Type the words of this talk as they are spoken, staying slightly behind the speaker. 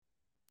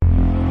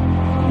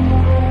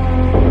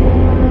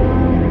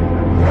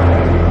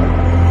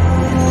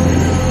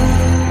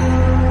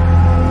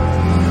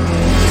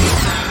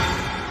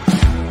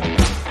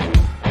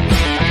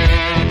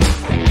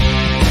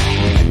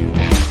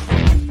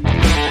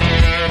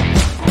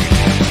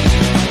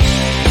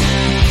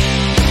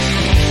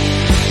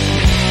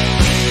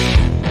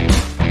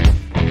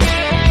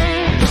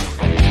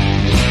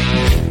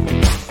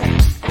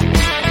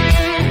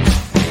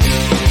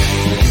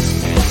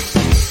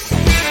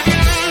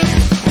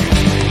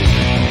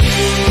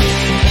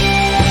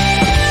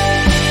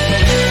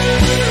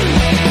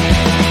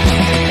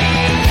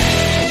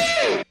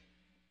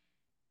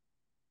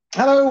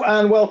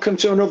and welcome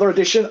to another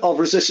edition of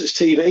Resistance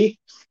TV.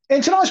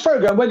 In tonight's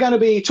programme, we're going to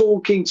be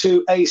talking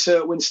to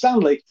Asa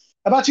Winstanley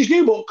about his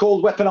new book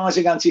called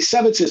Weaponising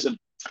Anti-Semitism.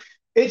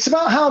 It's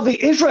about how the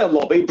Israel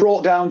lobby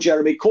brought down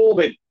Jeremy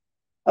Corbyn.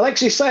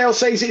 Alexis Sale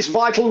says it's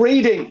vital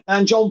reading,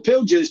 and John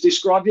Pilgers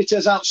described it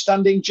as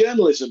outstanding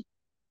journalism.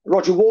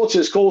 Roger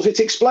Waters calls it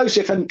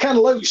explosive, and Ken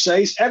Loach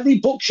says every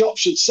bookshop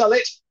should sell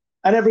it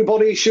and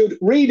everybody should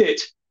read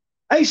it.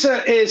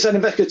 Asa is an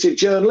investigative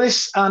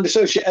journalist and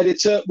associate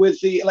editor with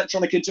the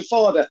Electronic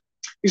Intifada.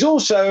 He's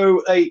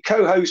also a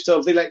co-host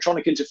of the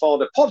Electronic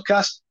Intifada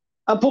podcast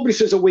and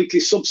publishes a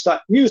weekly Substack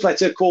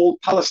newsletter called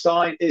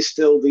Palestine is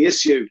Still the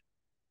Issue.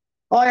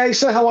 Hi,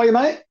 Asa. How are you,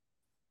 mate?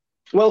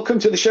 Welcome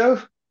to the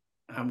show.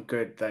 I'm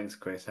good. Thanks,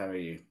 Chris. How are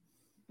you?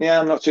 Yeah,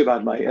 I'm not too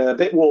bad, mate. A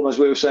bit warm, as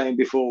we were saying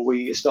before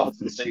we started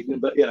this evening,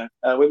 but, you know,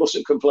 we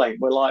mustn't complain.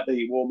 We're like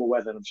the warmer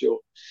weather, I'm sure.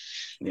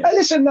 Yeah.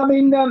 Listen, I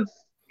mean,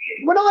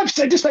 when I've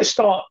said, just let's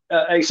start,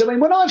 Ace. I mean,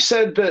 when I've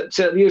said that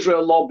the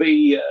Israel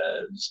lobby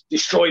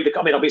destroyed the,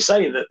 I mean, I've been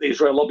saying that the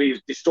Israel lobby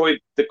has destroyed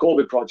the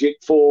Corbyn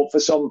project for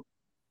some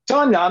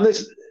time now, and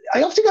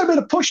I often get a bit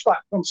of pushback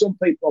from some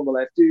people on the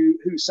left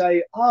who say,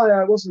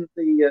 it wasn't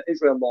the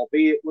Israel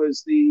lobby, it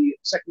was the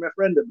second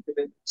referendum,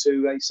 commitment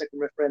to a second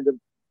referendum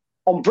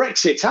on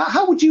Brexit.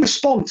 How would you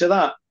respond to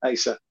that,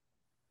 Asa?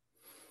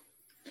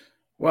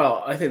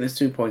 Well, I think there's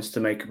 2 points to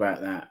make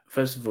about that.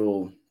 First of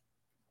all,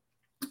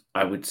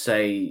 I would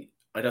say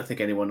I don't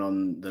think anyone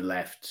on the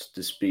left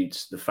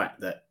disputes the fact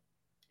that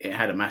it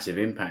had a massive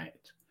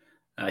impact.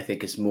 I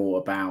think it's more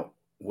about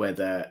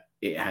whether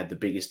it had the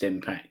biggest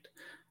impact.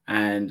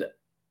 And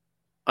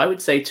I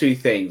would say two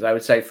things. I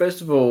would say, first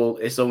of all,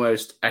 it's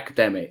almost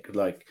academic.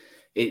 Like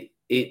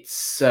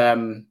it's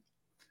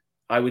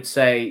I would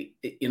say,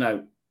 you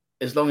know,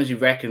 as long as you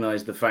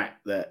recognize the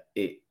fact that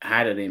it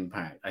had an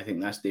impact, I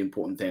think that's the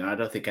important thing. I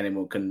don't think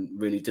anyone can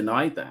really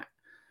deny that.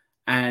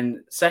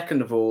 And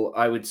second of all,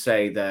 I would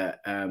say that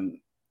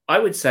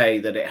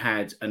it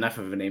had enough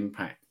of an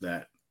impact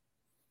that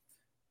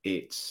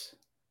it's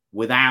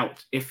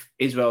if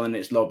Israel and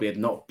its lobby had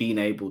not been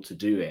able to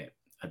do it,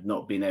 had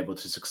not been able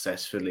to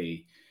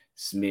successfully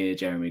smear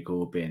Jeremy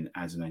Corbyn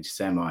as an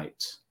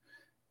anti-Semite,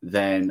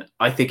 then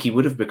I think he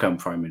would have become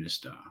prime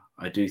minister.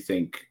 I do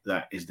think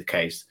that is the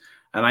case.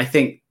 And I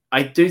agree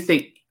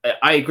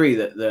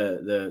that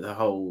the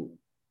whole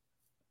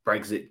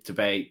Brexit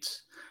debate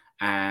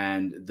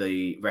and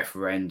the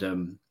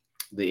referendum,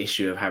 the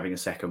issue of having a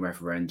second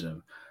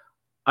referendum,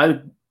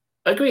 I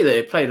agree that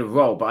it played a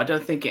role, but I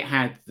don't think it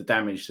had the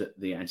damage that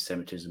the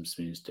anti-Semitism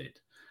smears did.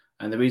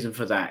 And the reason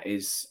for that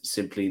is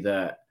simply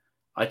that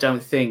I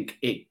don't think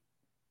it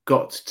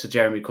got to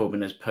Jeremy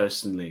Corbyn as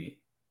personally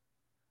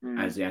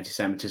as the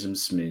anti-Semitism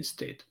smears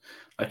did.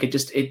 Like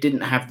it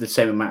didn't have the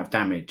same amount of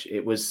damage.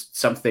 It was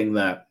something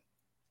that,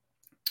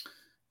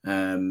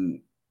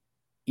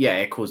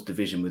 it caused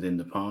division within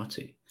the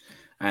party.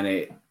 And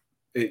it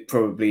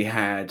probably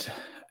had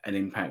an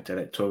impact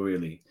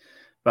electorally.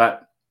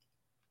 But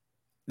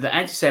the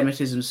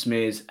anti-Semitism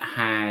smears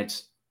had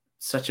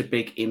such a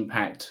big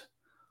impact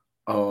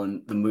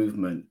on the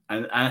movement.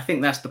 And I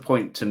think that's the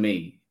point to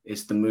me,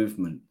 is the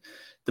movement.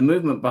 The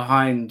movement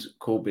behind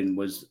Corbyn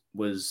was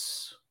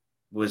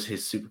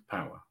his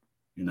superpower.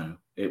 You know,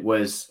 it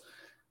was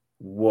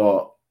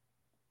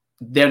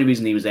the only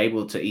reason he was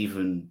able to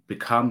even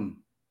become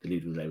the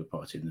leader of the Labour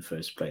Party in the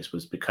first place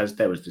was because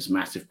there was this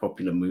massive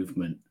popular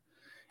movement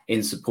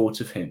in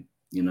support of him,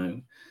 you know.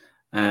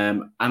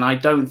 And I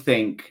don't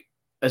think,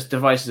 as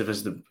divisive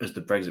as the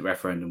Brexit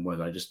referendum was,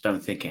 I just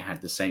don't think it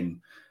had the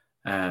same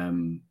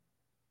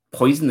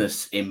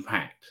poisonous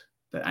impact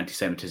that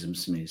anti-Semitism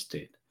smears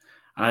did.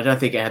 And I don't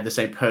think it had the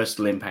same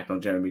personal impact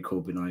on Jeremy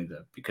Corbyn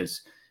either,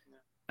 because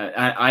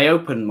I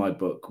opened my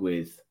book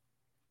with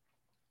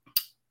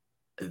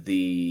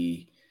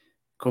the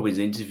Corbyn's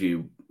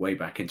interview way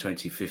back in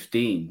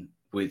 2015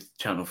 with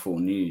Channel 4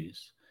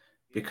 News,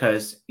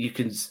 because you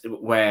can,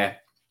 where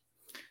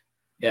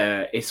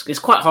it's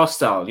quite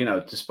hostile, you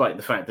know, despite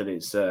the fact that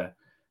it's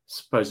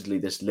supposedly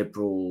this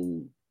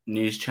liberal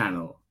news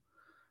channel.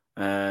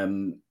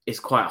 It's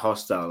quite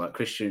hostile. Like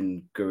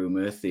Christian Guru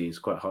Murthy is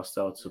quite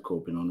hostile to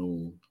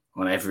Corbyn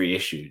on every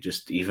issue,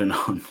 just even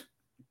on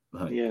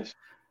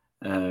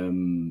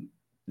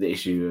the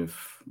issue of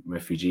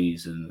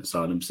refugees and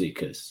asylum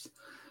seekers.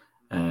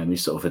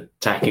 He's sort of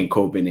attacking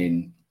Corbyn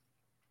in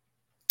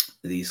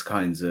these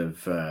kinds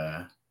of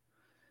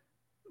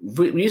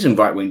using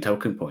right-wing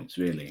talking points,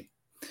 really.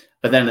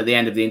 But then at the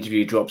end of the interview,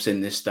 he drops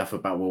in this stuff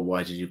about, well,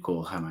 why did you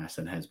call Hamas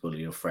and Hezbollah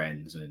your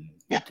friends? And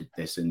you did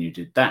this and you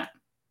did that.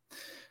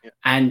 Yeah.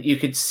 And you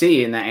could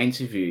see in that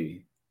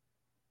interview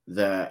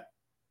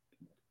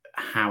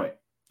how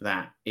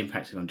that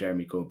impacted on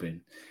Jeremy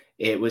Corbyn.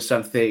 It was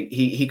something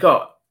he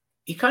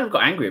kind of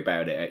got angry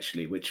about it,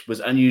 actually, which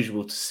was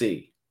unusual to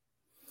see.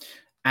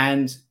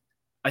 And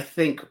I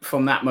think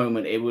from that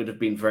moment, it would have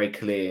been very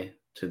clear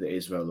to the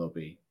Israel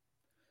lobby,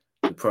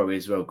 the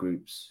pro-Israel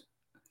groups,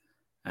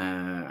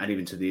 and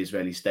even to the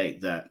Israeli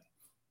state, that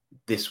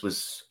this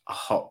was a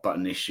hot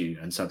button issue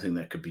and something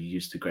that could be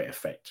used to great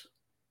effect.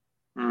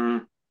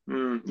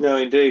 No,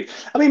 indeed.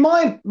 I mean,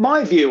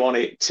 my view on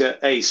it,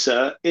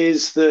 Asa,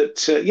 is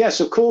that yes,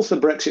 of course, the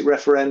Brexit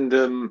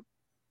referendum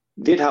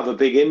did have a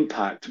big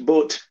impact,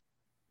 but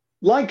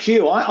like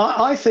you,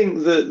 I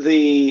think that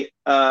the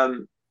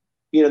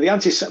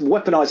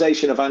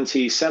weaponization of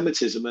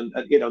anti-Semitism and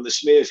the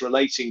smears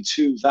relating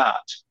to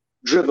that,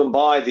 driven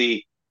by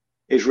the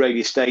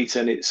Israeli state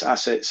and its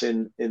assets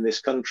in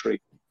this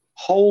country,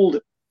 hold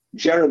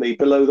Jeremy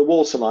below the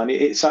waterline.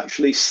 It's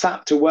actually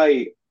sapped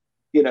away,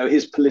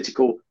 his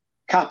political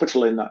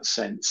capital in that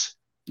sense.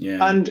 Yeah.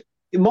 And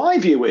my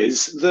view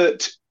is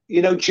that,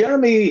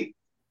 Jeremy,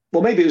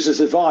 well, maybe it was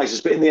his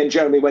advisors, but in the end,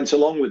 Jeremy went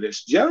along with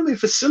this. Jeremy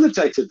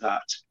facilitated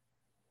that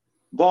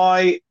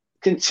by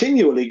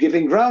continually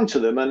giving ground to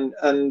them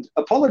and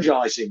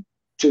apologizing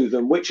to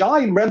them, which I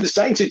remember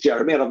saying to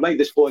Jeremy, and I've made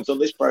this point on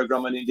this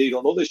program and indeed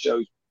on other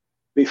shows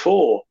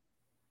before.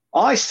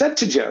 I said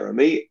to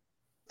Jeremy,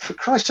 for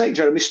Christ's sake,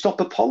 Jeremy,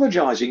 stop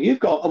apologizing. You've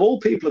got, of all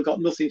people, have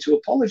got nothing to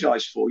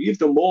apologize for. You've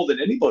done more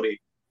than anybody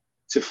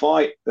to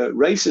fight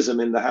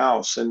racism in the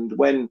House. And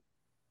when,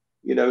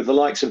 the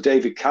likes of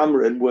David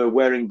Cameron were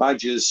wearing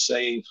badges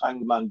saying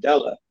 "Hang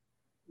Mandela,"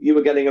 you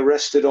were getting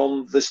arrested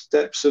on the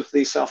steps of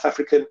the South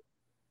African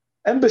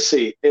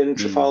embassy in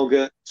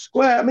Trafalgar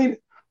Square. I mean,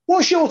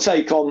 what's your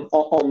take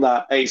on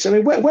that, Ace? I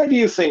mean, where do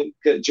you think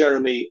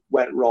Jeremy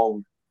went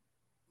wrong?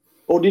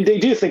 Or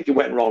indeed, do you think he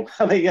went wrong?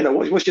 I mean,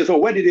 what's your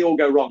thought? Where did it all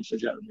go wrong for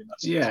Jeremy?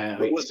 Yeah.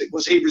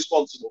 Was he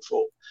responsible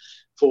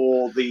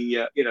for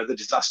the the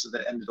disaster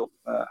that ended up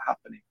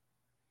happening?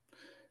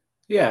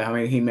 Yeah, I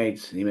mean, he made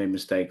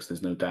mistakes.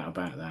 There's no doubt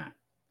about that.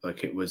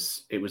 Like it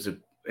was a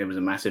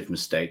massive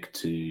mistake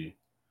to.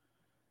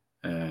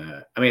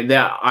 I mean, the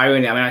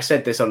irony. I mean, I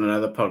said this on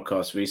another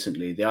podcast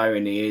recently. The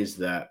irony is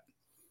that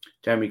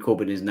Jeremy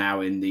Corbyn is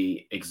now in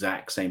the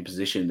exact same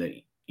position that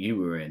you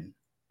were in.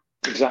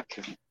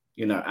 Exactly.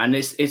 And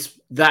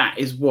that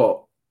is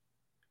what,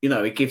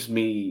 it gives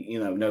me,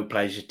 no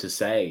pleasure to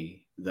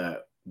say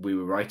that we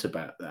were right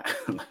about that,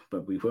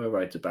 but we were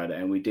right about it.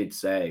 And we did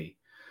say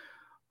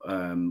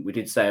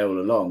all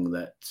along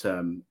that,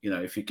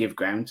 if you give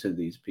ground to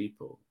these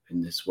people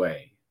in this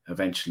way,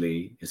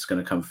 eventually it's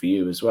going to come for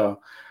you as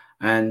well.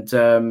 And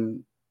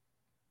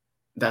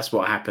that's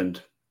what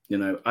happened.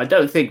 I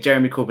don't think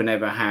Jeremy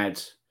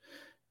Corbyn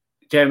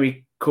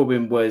Jeremy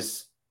Corbyn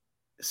was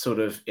sort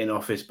of in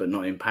office, but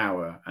not in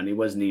power. And he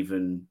wasn't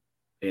even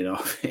in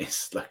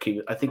office.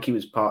 I think he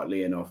was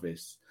partly in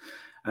office.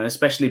 And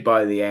especially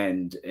by the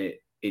end,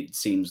 it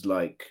seems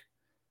like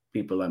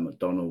people like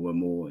McDonnell were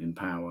more in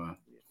power,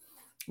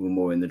 were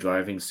more in the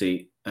driving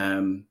seat.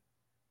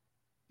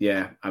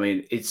 Yeah, I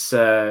mean, it was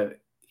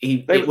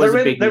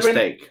a big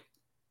mistake.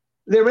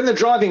 They were in the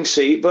driving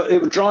seat, but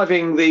it was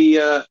driving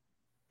the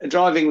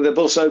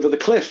bus over the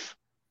cliff.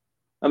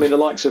 I mean, the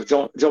likes of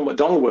John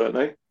McDonnell, weren't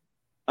they?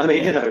 I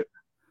mean,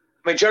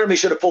 Jeremy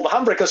should have pulled the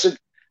handbrake. I said,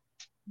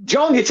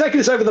 "John, you're taking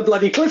us over the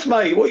bloody cliff,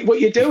 mate. What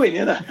you doing?"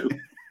 But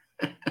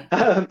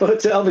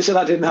obviously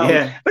that didn't happen.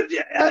 Yeah. But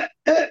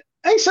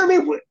I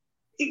mean,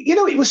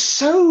 it was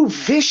so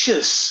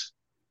vicious.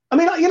 I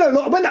mean, not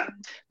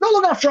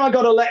long after I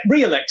got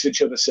re-elected,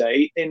 should I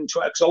say,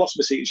 because I lost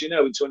my seat, as you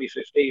know, in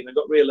 2015, and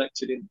got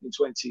re-elected in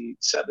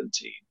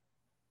 2017.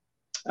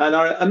 And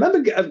I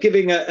remember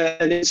giving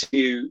an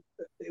interview.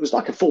 It was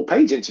like a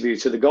full-page interview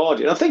to The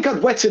Guardian. I think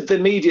I'd whetted the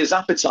media's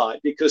appetite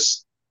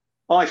because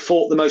I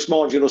fought the most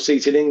marginal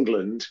seat in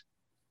England,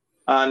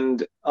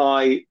 and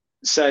I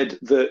said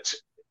that,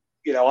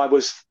 I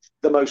was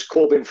the most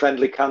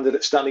Corbyn-friendly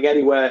candidate standing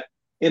anywhere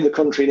in the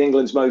country in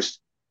England's most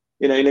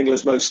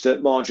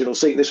marginal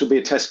seat. This would be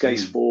a test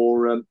case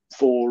for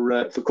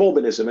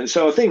Corbynism, and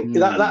so I think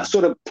that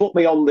sort of put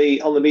me on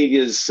the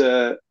media's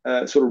sort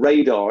of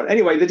radar.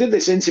 Anyway, they did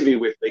this interview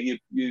with me.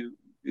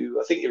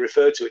 I think you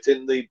referred to it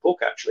in the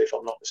book, actually, if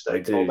I'm not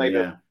mistaken, or maybe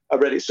I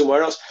read it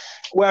somewhere else,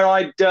 where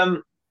I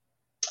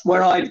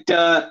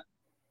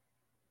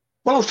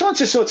was trying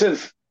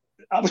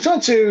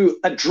to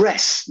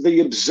address the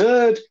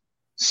absurd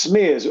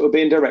smears that were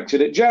being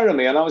directed at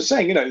Jeremy, and I was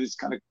saying, it's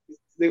kind of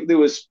there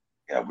was.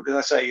 What did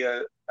I say?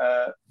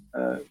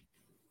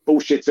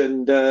 Bullshit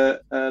and I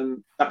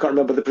can't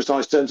remember the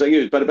precise terms I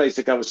used, but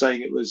basically I was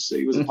saying it was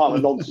a pile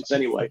of nonsense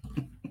anyway.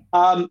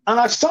 And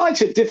I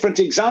cited different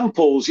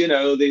examples,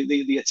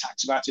 the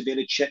attacks about it being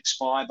a Czech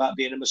spy, about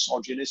being a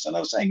misogynist, and I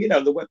was saying,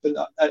 the weapon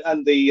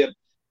and the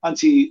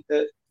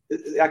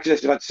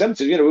accusation of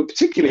anti-Semitism, were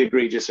particularly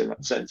egregious in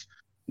that sense.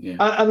 Yeah.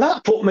 And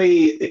that put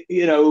me,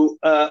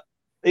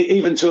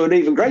 even to an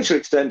even greater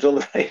extent on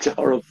the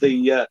radar of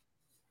the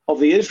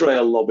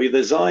Israel lobby,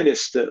 the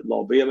Zionist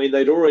lobby. I mean,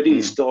 they'd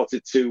already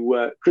started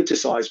to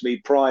criticize me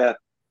prior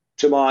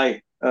to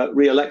my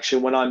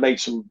re-election when I made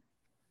some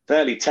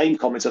fairly tame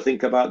comments, I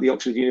think, about the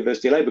Oxford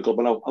University Labour Club,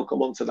 and I'll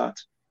come on to that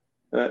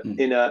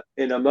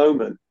in a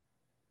moment.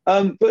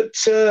 But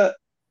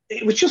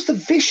it was just the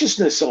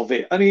viciousness of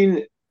it. I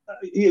mean,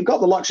 you've got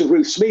the likes of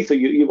Ruth Smith, who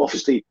you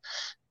obviously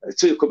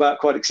talk about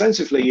quite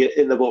extensively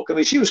in the book. I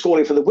mean, she was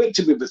calling for the whip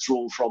to be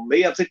withdrawn from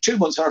me after 2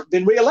 months I've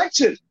been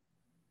re-elected.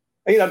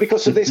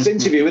 because of this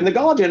interview in The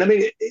Guardian. I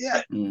mean,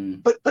 yeah,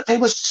 but they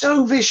were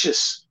so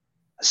vicious,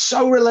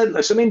 so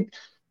relentless. I mean,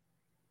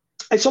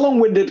 it's a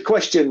long-winded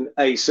question,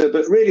 Asa,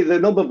 but really the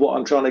nub of what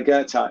I'm trying to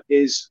get at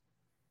is,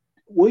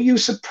 were you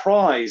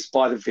surprised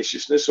by the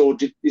viciousness, or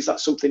is that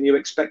something you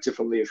expected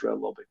from the Israel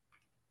lobby?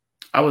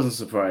 I wasn't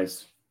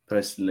surprised,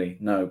 personally,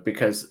 no, but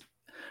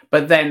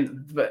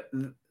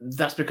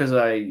that's because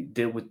I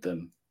deal with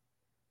them.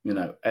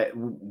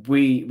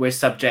 We're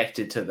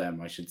subjected to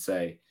them, I should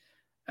say,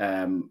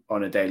 on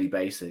a daily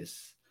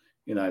basis.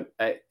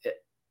 I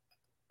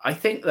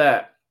think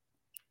that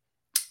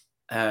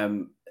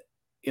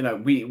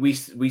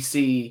we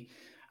see,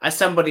 as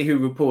somebody who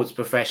reports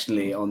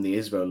professionally on the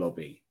Israel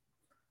lobby,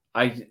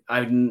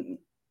 I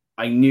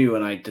knew,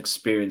 and I'd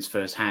experienced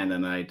firsthand,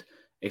 and I'd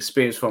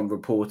experienced from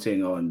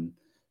reporting on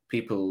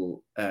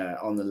people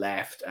on the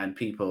left and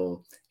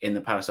people in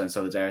the Palestine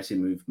Solidarity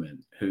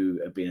movement who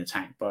have been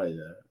attacked by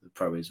the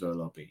pro-Israel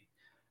lobby,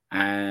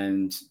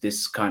 and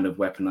this kind of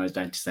weaponized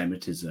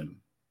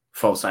anti-Semitism,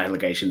 false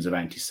allegations of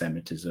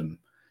anti-Semitism,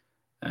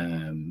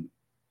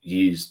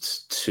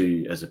 used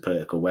as a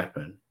political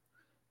weapon,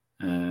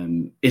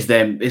 is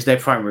their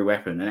primary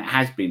weapon, and it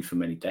has been for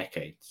many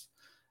decades.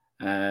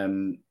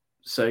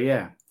 So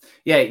yeah.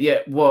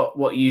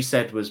 What you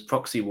said was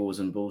proxy wars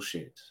and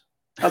bullshit.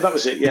 Oh, that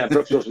was it. Yeah,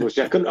 proxy wars and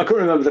bullshit. I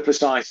couldn't remember the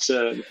precise.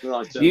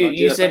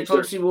 You said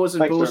proxy wars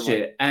and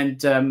bullshit,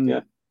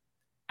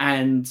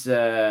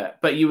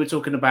 but you were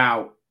talking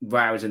about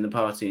rows in the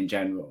party in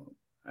general.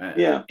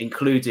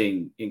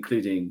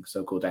 Including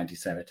so-called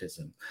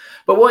anti-Semitism.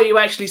 But what you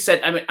actually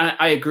said, I mean,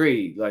 I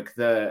agree. Like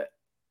that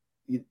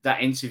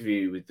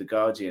interview with The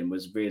Guardian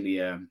was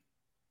really,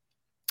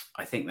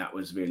 I think that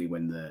was really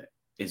when the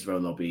Israel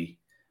lobby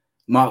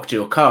marked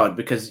your card,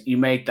 because you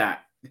made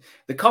that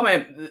the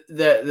comment.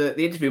 The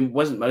interview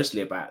wasn't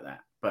mostly about that,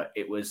 but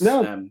it was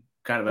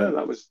kind of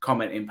a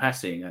comment in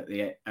passing at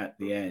the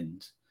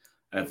end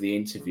of the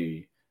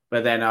interview.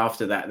 But then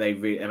after that,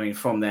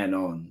 from then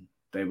on,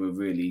 they were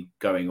really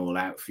going all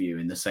out for you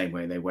in the same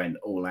way they went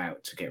all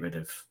out to get rid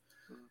of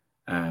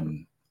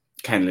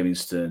Ken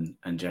Livingstone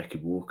and Jackie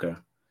Walker.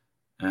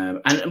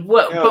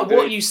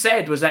 What you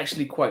said was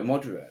actually quite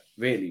moderate,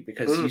 really,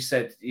 because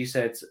you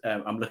said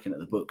I'm looking at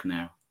the book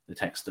now, the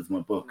text of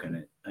my book,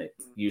 and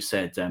you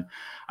said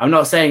I'm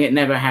not saying it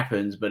never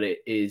happens, but it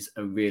is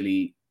a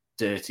really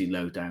dirty,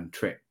 low-down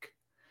trick,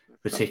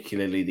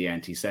 particularly the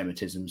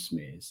anti-Semitism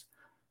smears.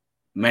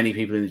 Many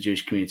people in the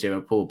Jewish community are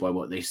appalled by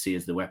what they see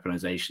as the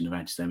weaponization of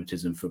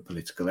anti-Semitism for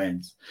political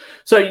ends.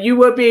 So you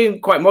were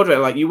being quite moderate.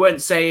 Like, you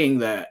weren't saying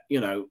that,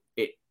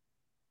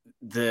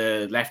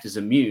 the left is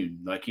immune.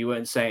 Like, you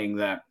weren't saying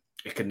that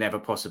it could never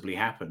possibly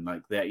happen.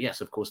 Like, yes,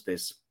 of course,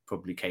 there's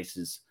probably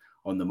cases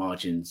on the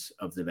margins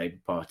of the Labour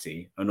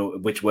Party,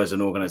 which was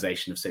an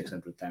organisation of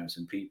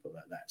 600,000 people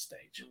at that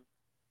stage.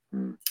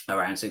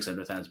 Around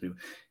 600,000 people.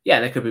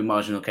 Yeah, there could be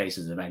marginal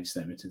cases of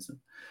anti-Semitism.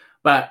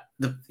 But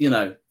the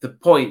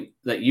point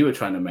that you were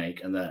trying to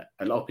make, and that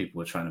a lot of people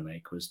were trying to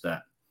make, was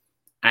that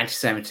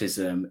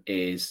anti-Semitism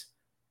is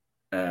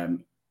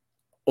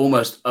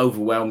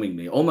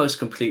overwhelmingly and almost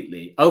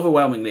completely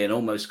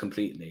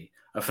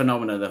a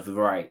phenomenon of the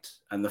right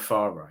and the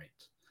far right.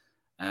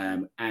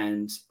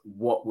 And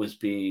what was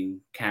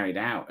being carried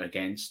out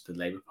against the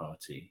Labour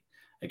Party,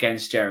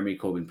 against Jeremy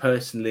Corbyn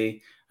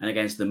personally, and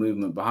against the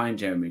movement behind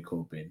Jeremy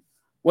Corbyn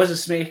was a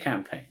smear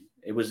campaign.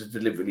 It was a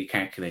deliberately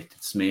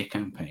calculated smear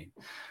campaign.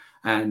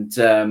 And,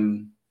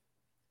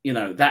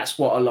 that's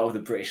what a lot of the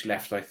British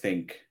left, I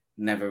think,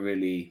 never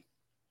really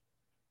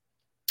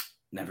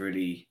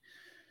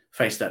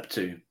faced up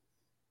to.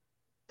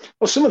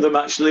 Well, some of them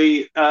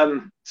actually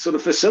sort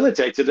of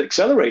accelerated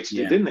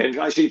it, didn't they? And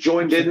actually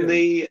joined in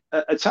the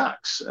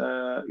attacks.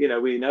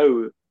 We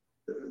know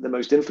the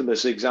most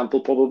infamous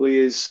example probably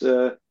is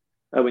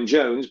Owen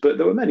Jones, but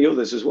there were many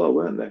others as well,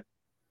 weren't there?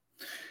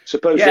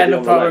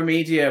 Novara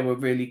Media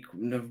was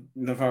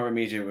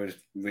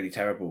really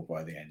terrible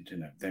by the end.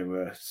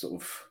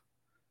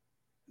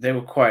 They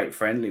were quite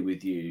friendly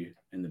with you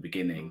in the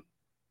beginning,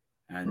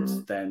 and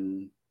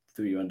then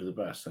threw you under the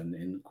bus, and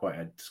in quite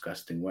a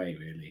disgusting way,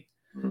 really.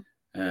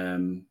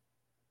 And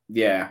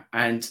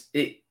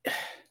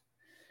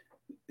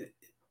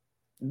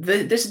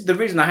the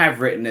reason I have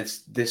written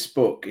this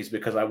book is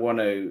because I want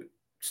to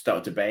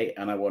start a debate,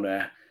 and I want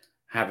to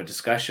have a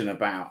discussion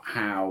about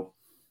how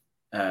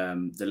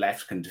the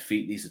left can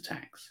defeat these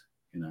attacks,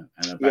 and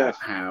about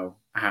how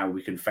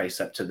we can face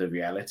up to the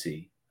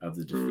reality of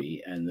the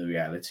defeat and the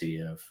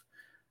reality of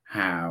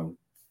how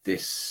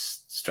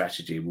this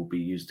strategy will be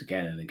used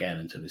again and again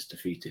until it's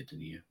defeated.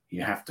 And you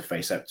have to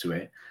face up to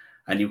it,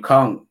 and you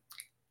can't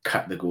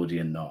cut the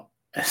Gordian knot,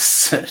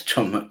 as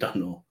John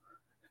McDonnell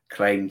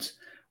claimed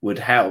would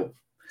help.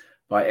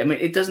 But I mean,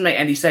 it doesn't make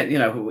any sense.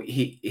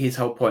 His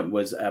whole point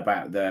was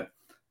about the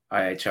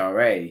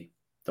IHRA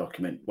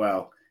document.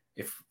 Well,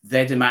 if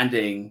they're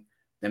making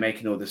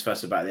all this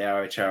fuss about the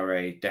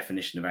IHRA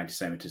definition of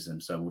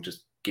anti-Semitism, so we'll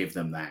just give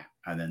them that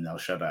and then they'll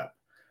shut up.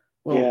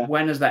 Well,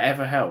 when has that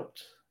ever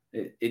helped?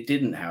 It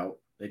didn't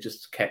help.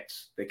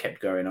 They kept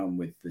going on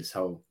with this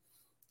whole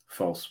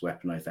false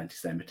weaponized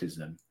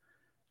anti-Semitism,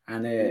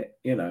 and it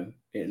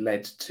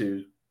led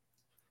to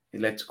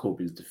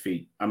Corbyn's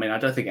defeat. I mean, I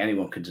don't think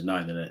anyone can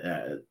deny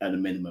that at a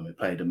minimum it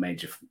played a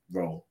major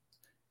role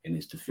in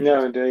his defeat.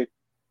 No, indeed.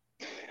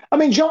 I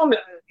mean, John,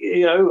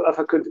 if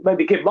I could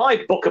maybe give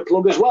my book a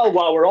plug as well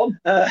while we're on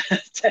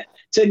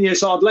 10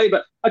 Years Hard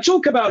Labour. I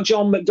talk about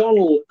John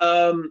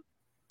McDonnell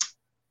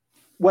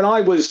when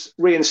I was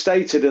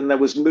reinstated and there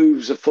was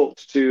moves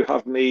afoot to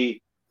have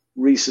me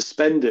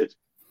resuspended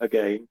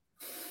again,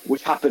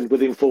 which happened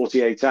within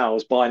 48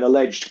 hours by an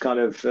alleged kind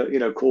of,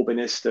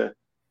 Corbynista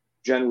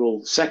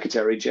General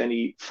Secretary,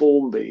 Jenny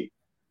Formby.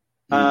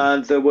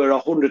 And there were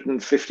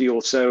 150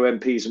 or so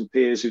MPs and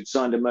peers who'd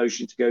signed a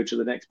motion to go to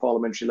the next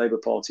Parliamentary Labour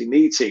Party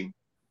meeting,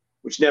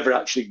 which never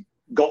actually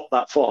got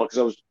that far because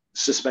I was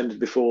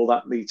suspended before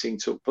that meeting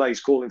took place,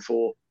 calling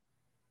for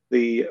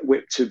the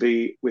whip to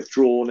be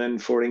withdrawn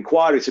and for an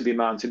inquiry to be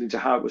mounted into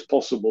how it was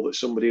possible that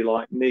somebody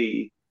like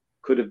me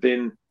could have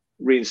been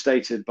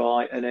reinstated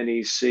by an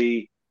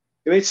NEC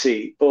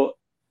committee. But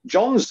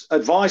John's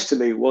advice to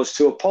me was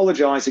to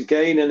apologise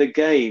again and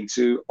again,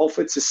 to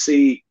offer to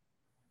see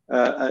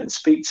and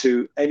speak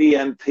to any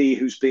MP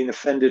who's been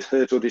offended,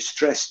 hurt or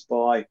distressed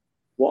by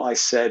what I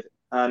said,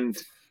 and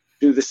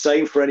do the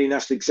same for any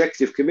National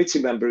Executive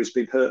Committee member who's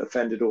been hurt,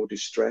 offended or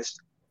distressed.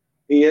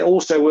 He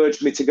also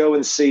urged me to go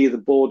and see the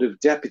Board of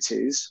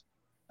Deputies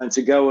and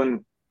to go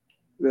and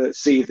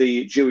see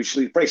the Jewish,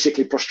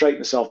 basically prostrate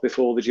myself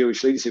before the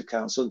Jewish Leadership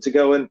Council and to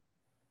go and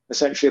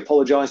essentially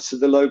apologise to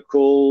the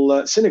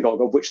local synagogue,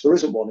 of which there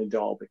isn't one in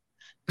Derby.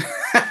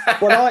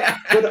 but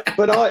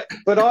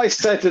I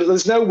said that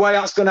there's no way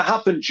that's going to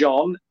happen,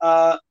 John,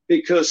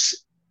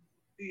 because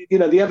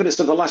the evidence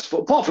of the last,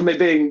 apart from it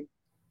being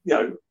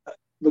the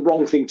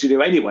wrong thing to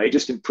do anyway,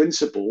 just in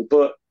principle,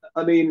 but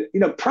I mean,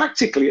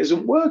 practically it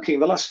isn't working.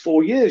 The last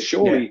 4 years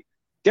surely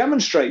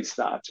demonstrates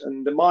that.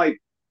 And my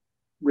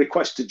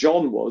request to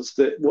John was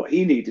that what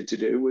he needed to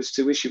do was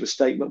to issue a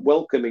statement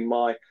welcoming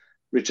my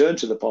return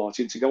to the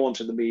party and to go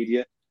onto the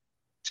media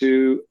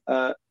to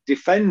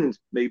defend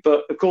me.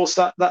 But of course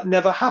that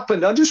never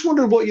happened. I just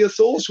wondered what your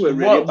thoughts were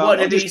really about. What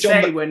did he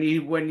say when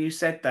you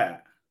said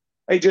that?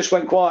 He just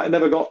went quiet and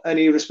never got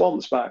any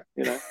response back,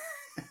 Yeah.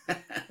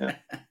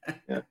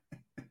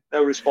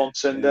 No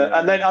response, and then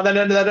I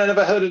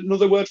never heard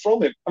another word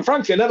from him. And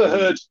frankly, I never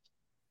heard.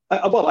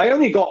 I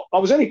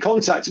was only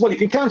contacted. Well, you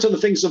can count on the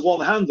fingers of one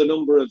hand the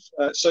number of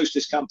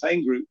Socialist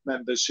Campaign Group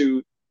members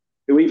who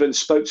even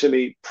spoke to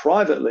me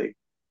privately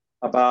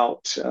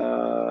about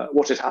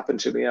what had happened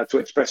to me, to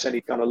express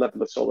any kind of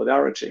level of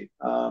solidarity.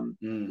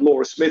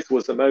 Laura Smith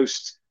was the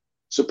most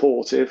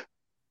supportive,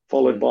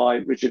 followed by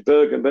Richard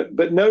Bergen,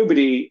 but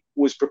nobody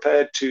was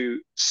prepared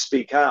to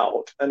speak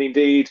out, and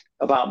indeed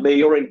about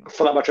me, or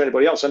for that matter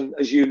anybody else. And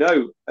as you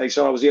know,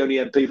 Asa, I was the only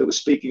MP that was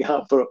speaking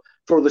out for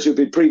others who'd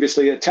been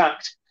previously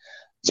attacked.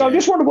 So I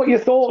just wondered what your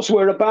thoughts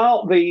were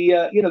about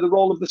the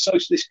role of the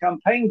Socialist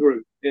Campaign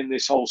Group in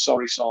this whole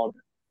sorry saga.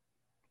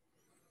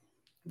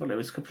 Well, it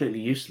was completely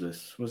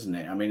useless, wasn't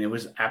it? I mean, it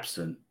was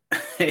absent.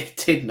 It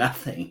did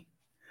nothing.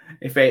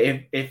 If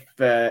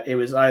it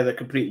was either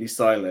completely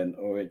silent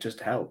or it just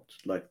helped,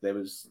 like there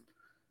was,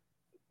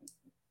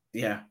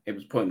 it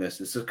was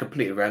pointless. It's a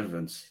complete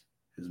irrelevance.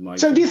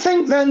 So do you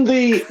think then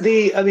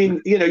I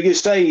mean, you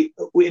say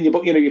in your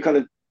book, you're kind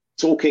of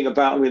talking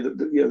about, I mean,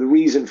 the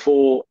reason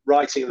for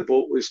writing the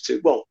book was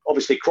to, well,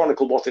 obviously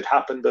chronicle what had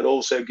happened, but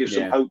also give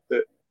some hope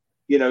that,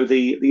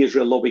 the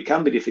Israel lobby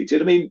can be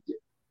defeated. I mean,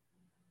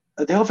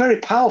 they are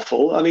very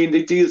powerful. I mean,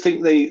 do you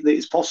think that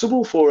it's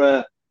possible for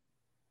a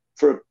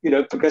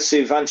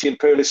progressive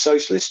anti-imperialist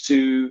socialists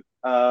to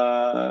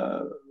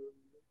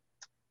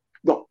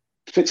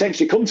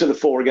potentially come to the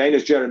fore again,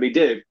 as Jeremy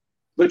did,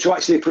 but to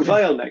actually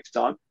prevail next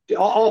time?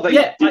 Are they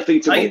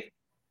defeatable?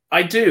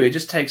 I do. It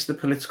just takes the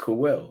political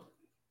will,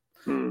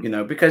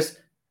 because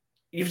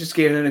you've just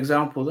given an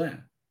example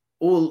there.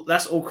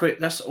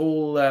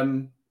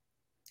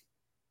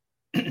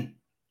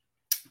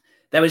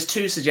 There was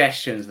two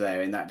suggestions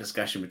there in that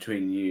discussion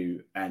between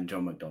you and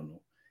John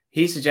McDonnell.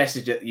 He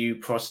suggested that you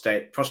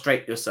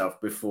prostrate yourself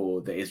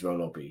before the Israel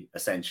lobby,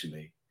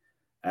 essentially,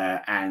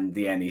 and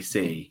the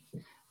NEC.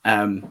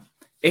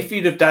 If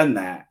you'd have done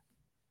that,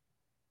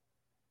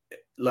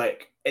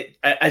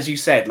 as you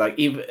said,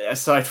 even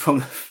aside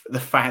from the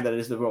fact that it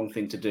is the wrong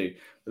thing to do,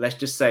 but let's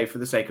just say, for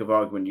the sake of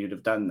argument, you'd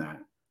have done that.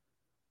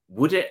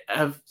 Would it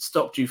have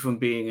stopped you from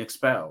being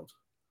expelled?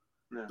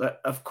 No.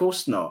 Of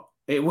course not.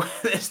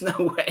 There's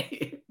no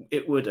way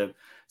it would have.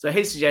 So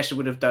his suggestion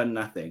would have done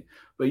nothing.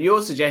 But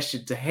your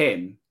suggestion to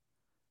him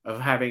of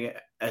having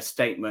a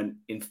statement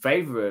in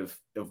favour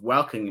of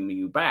welcoming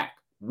you back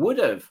would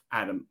have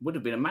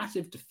been a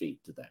massive defeat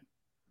to them.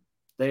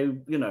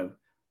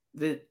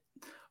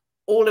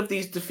 All of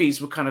these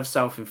defeats were kind of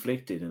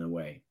self-inflicted in a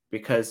way,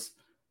 because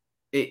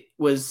it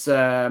was,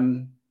 I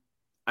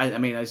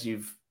mean, as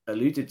you've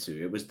alluded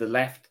to, it was the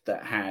left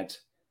that had,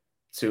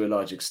 to a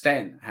large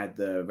extent, had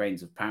the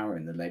reins of power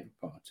in the Labour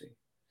Party.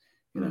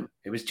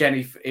 It was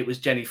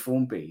Jenny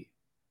Formby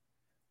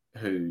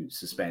who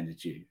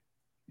suspended you,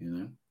 you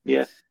know?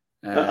 Yeah.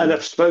 And I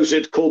suppose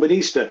it's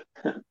Corbynista.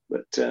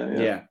 But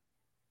yeah.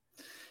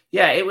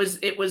 It was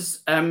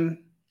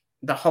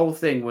the whole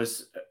thing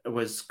was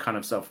kind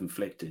of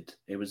self-inflicted.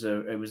 It was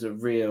a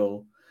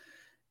real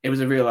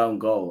own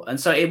goal. And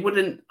so it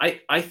wouldn't,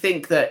 I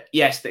think that,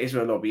 yes, the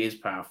Israel lobby is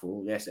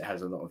powerful. Yes, it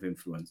has a lot of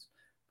influence,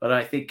 but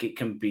I think it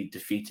can be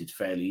defeated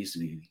fairly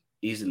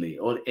easily,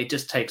 or it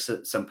just takes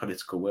some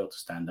political will to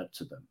stand up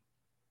to them.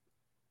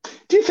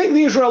 Do you think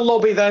the Israel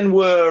lobby then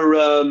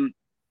were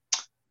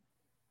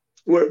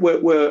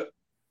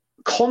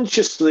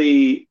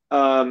consciously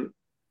at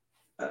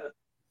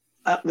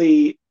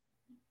the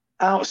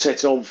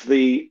outset of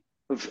the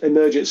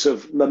emergence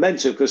of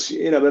Momentum, because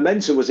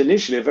Momentum was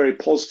initially a very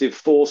positive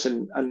force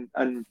and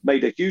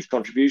made a huge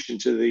contribution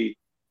to the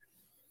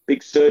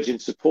big surge in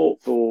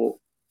support for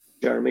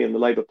Jeremy and the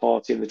Labour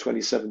Party in the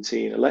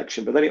 2017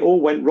 election, but then it all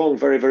went wrong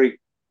very, very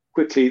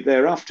quickly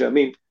thereafter. I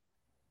mean,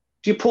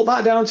 do you put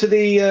that down to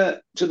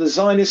the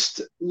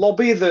Zionist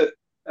lobby that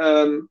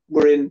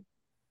were in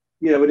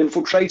an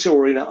infiltrator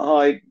or in a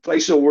high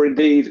place, or were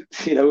indeed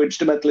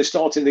instrumentally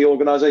starting the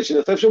organisation in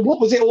the first place?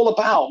 What was it all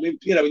about? I mean,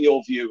 in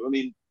your view, I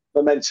mean,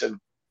 Momentum,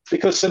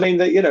 because I mean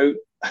that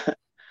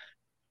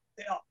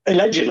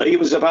allegedly it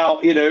was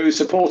about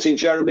supporting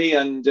Jeremy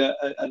and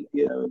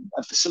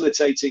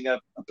facilitating a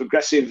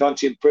progressive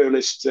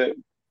anti-imperialist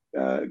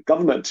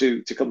government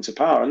to come to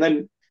power, and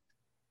then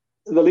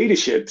the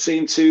leadership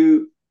seemed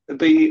to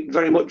be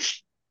very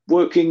much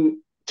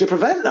working to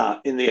prevent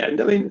that in the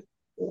end. I mean,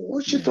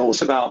 what's your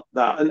thoughts about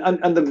that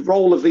and the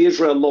role of the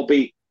Israel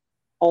lobby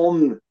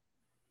on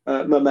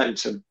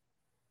Momentum?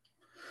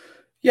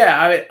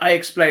 Yeah, I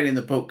explain in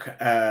the book.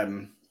 I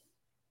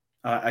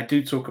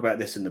do talk about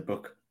this in the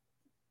book.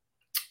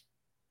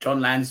 John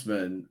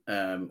Landsman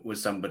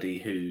was somebody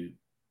who,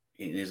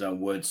 in his own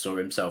words, saw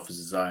himself as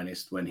a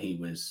Zionist when he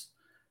was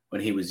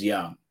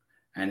young,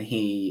 and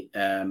he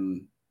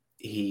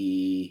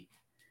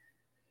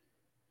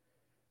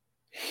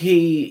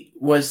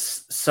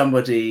was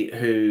somebody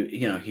who,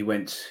 he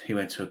went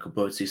to a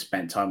kibbutz. He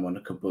spent time on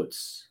a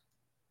kibbutz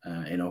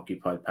in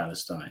occupied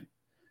Palestine,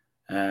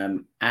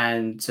 and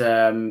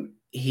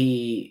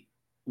he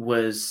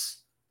was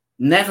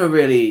never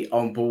really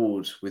on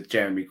board with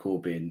Jeremy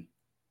Corbyn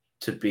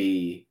to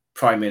be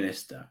Prime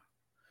Minister.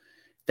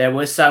 There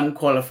was some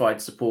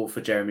qualified support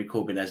for Jeremy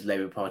Corbyn as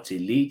Labour Party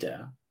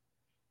leader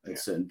at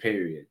certain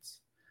periods,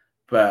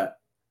 but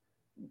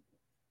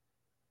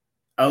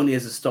only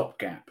as a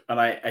stopgap. And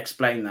I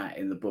explain that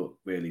in the book,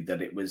 really,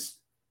 that it was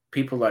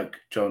people like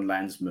John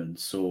Landsman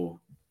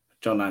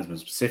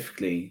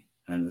specifically,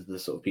 and the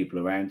sort of people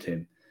around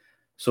him,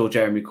 saw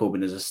Jeremy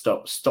Corbyn as a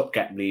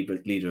stopgap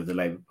leader of the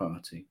Labour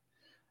Party,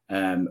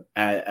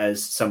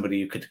 as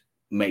somebody who could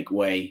make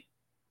way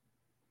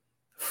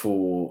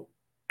for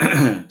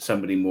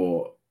somebody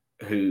more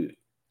who,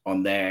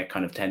 on their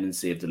kind of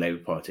tendency of the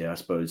Labour Party, I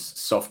suppose,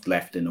 soft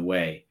left in a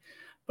way,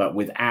 but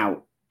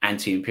without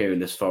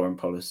anti-imperialist foreign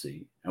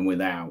policy and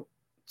without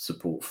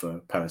support for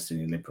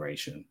Palestinian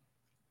liberation.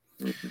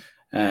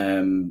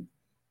 And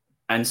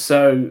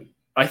so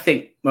I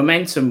think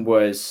Momentum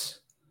was,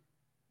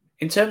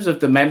 in terms of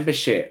the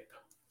membership,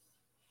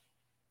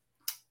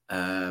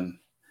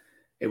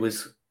 it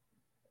was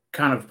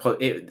kind of,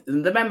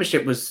 the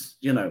membership was,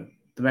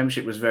 the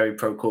membership was very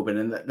pro-Corbyn,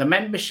 and the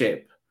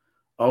membership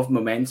of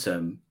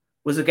Momentum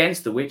was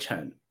against the witch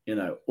hunt,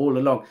 all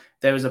along.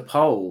 There was a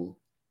poll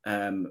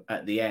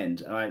at the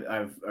end.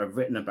 I've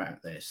written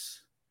about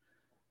this,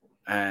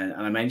 and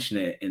I mention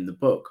it in the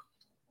book.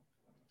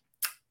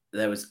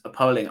 There was a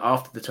polling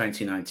after the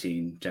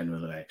 2019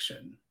 general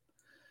election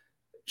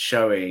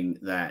showing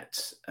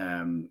that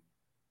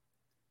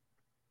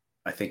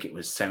I think it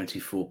was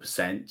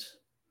 74%,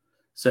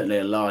 certainly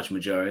a large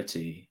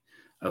majority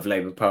of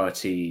Labour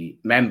Party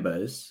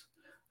members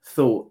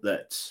thought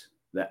that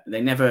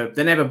they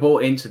never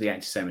bought into the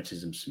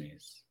anti-Semitism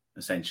smears.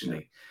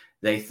 Essentially,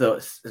 they thought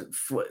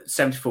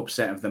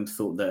 74% of them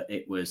thought that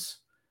it was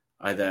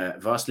either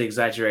vastly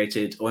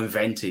exaggerated or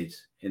invented,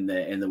 in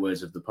the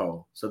words of the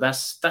poll. So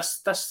that's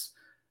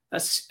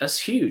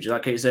huge.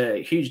 Like, it's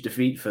a huge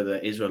defeat for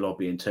the Israel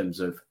lobby in terms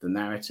of the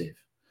narrative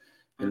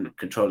and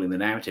controlling the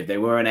narrative. They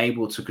were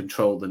unable to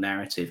control the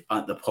narrative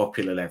at the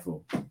popular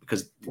level,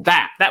 because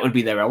that would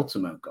be their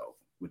ultimate goal,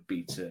 would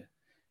be to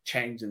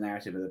change the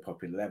narrative at the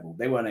popular level.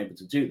 They weren't able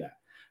to do that.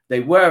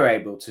 They were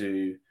able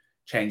to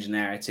change the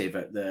narrative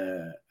at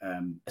the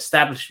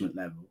establishment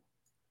level,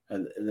 at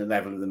the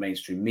level of the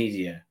mainstream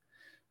media,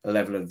 the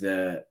level of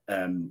the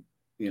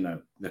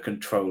the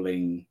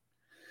controlling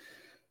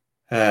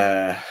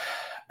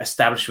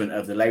establishment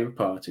of the Labour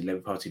Party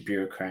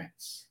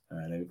bureaucrats,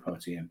 Labour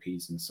Party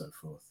MPs, and so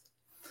forth.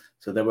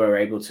 So they were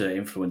able to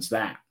influence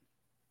that.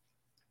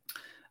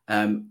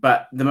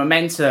 But the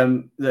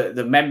Momentum,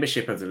 the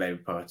membership of the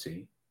Labour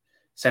Party,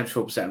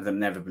 74% of them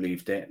never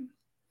believed it.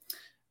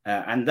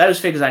 And those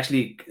figures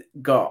actually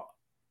got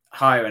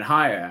higher and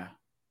higher,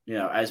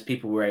 as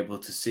people were able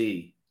to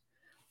see.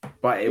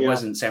 But it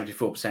wasn't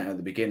 74% at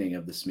the beginning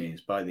of the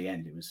smears. By the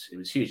end, it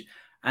was huge.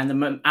 And the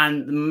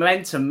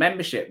Momentum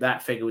membership,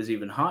 that figure was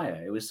even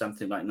higher. It was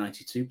something like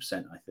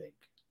 92%, I think.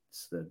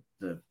 It's the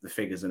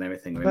figures and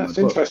everything are in That's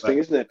my book. interesting,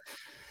 isn't it?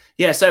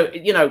 Yeah, so,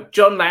 you know,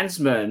 John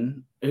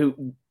Landsman,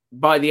 who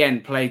by the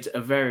end played a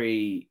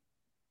very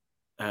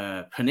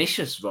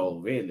pernicious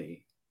role,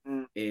 really,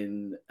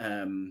 in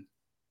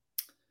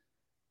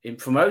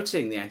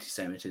promoting the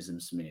anti-Semitism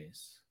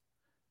smears.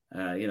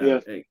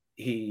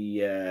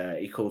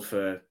 He called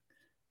for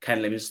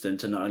Ken Livingstone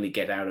to not only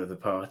get out of the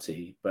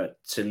party,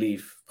 but to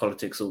leave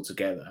politics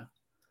altogether.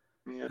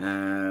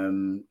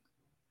 Yeah.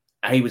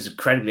 He was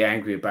incredibly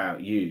angry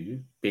about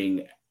you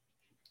being,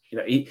 you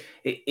know,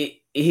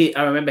 he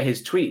I remember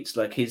his tweets,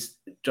 like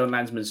John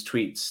Landsman's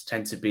tweets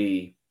tend to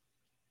be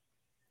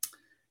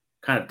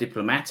kind of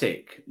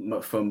diplomatic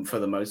for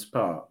the most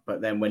part.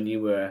 But then when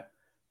you were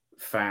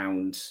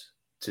found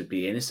to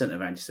be innocent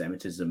of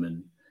anti-Semitism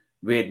and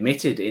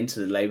readmitted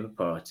into the Labour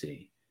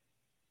Party,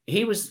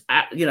 he was,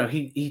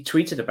 he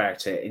tweeted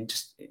about it in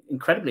just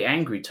incredibly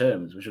angry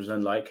terms, which was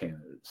unlike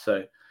him.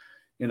 So,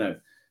 you know,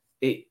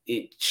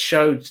 it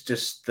showed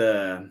just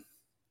the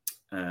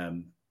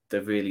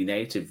really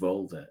negative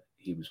role that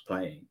he was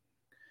playing.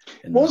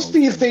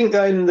 Do you think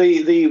then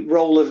the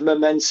role of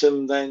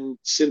Momentum then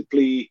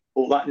simply,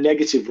 or that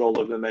negative role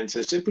of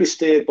Momentum, simply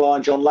steered by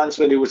John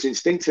Landsman, who was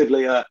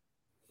instinctively a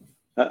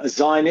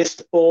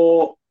Zionist,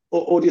 or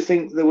do you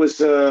think there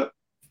was a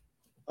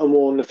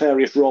more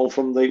nefarious role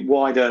from the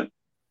wider,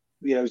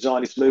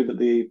 Zionist movement,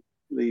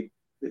 the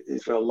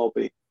Israel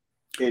lobby,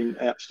 in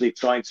actually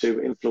trying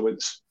to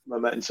influence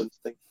Momentum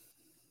thing?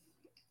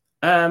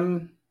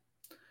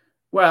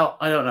 Well,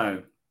 I don't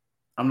know.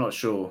 I'm not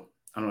sure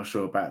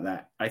about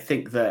that. I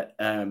think that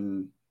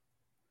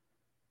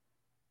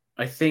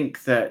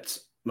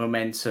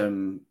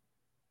Momentum,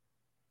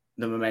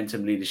 the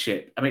Momentum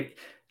leadership. I mean,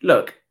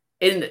 look,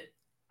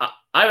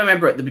 I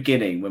remember at the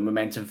beginning when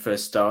Momentum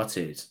first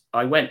started,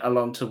 I went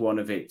along to one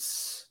of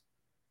its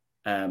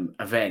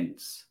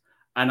events,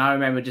 and I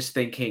remember just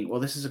thinking, well,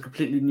 this is a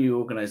completely new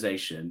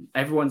organization.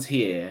 Everyone's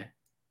here,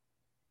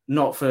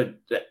 not for.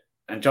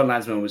 And John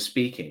Landsman was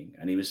speaking,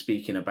 and he was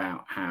speaking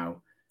about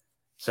how.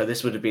 So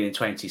this would have been in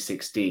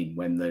 2016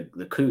 when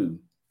the coup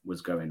was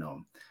going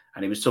on.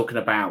 And he was talking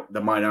about the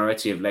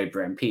minority of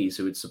Labour MPs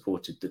who had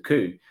supported the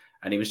coup.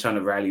 And he was trying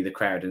to rally the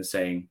crowd and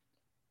saying,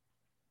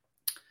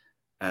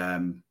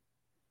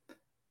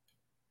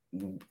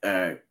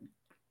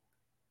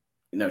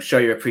 show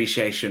your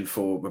appreciation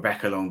for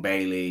Rebecca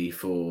Long-Bailey,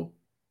 for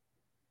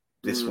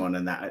this one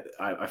and that.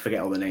 I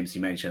forget all the names he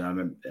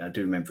mentioned. I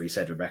do remember he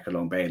said Rebecca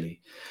Long-Bailey.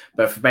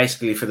 But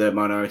basically for the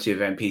minority of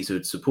MPs who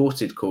had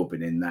supported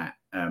Corbyn in that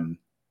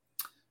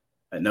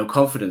no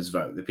confidence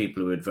vote, the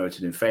people who had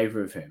voted in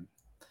favour of him.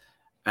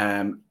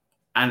 And,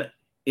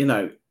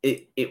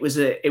 it was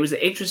an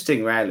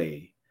interesting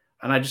rally.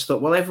 And I just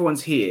thought, well,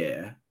 everyone's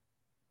here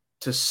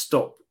to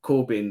stop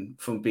Corbyn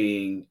from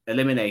being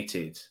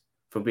eliminated,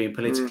 from being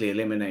politically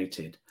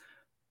eliminated.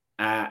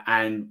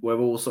 And we're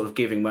all sort of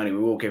giving money.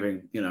 We're all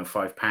giving,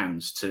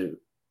 £5 to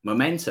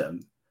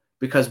Momentum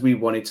because we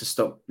wanted to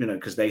stop,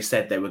 because they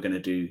said they were going to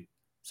do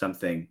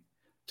something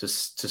to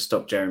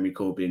stop Jeremy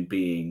Corbyn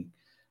being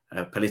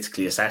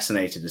politically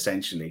assassinated,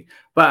 essentially.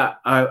 But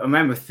I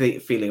remember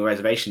feeling a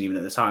reservation even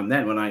at the time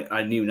then when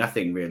I knew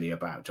nothing really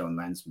about John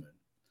Landsman.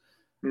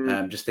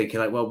 Just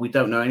thinking like, well, we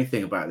don't know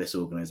anything about this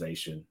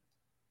organization.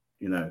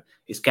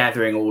 It's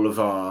gathering all of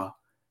our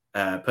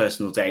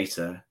personal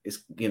data.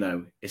 It's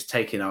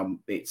taking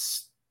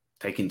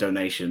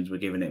donations. We're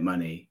giving it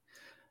money.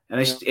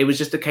 And it was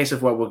just a case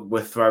of, well,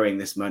 we're throwing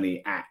this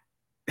money at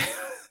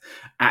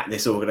at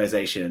this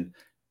organization,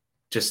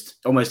 just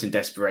almost in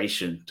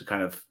desperation to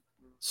kind of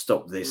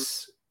stop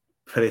this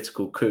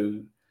political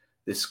coup,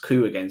 this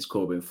coup against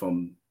Corbyn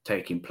from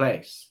taking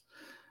place.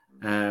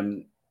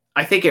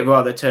 I think it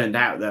rather turned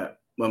out that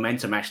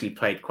Momentum actually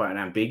played quite an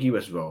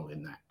ambiguous role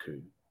in that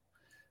coup.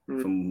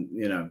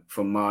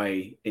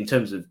 In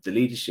terms of the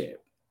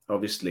leadership,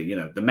 obviously,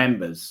 the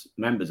members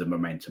of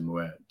Momentum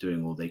were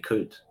doing all they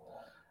could.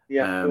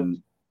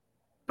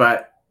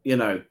 But,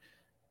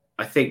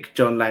 I think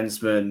John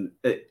Landsman,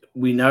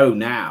 we know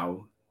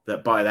now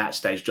that by that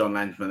stage, John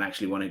Landsman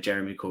actually wanted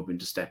Jeremy Corbyn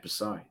to step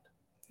aside.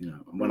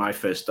 And when I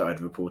first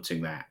started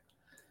reporting that,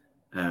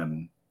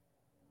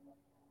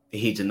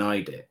 he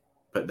denied it.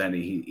 But then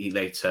he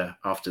later,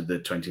 after the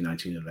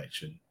 2019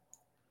 election,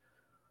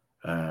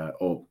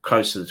 or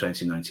close to the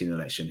 2019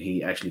 election,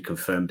 he actually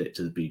confirmed it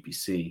to the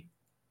BBC.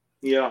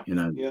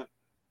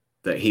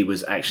 That he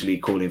was actually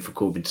calling for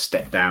Corbyn to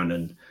step down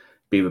and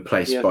be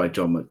replaced by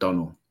John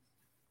McDonnell,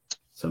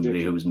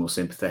 somebody who was more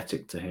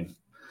sympathetic to him.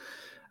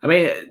 I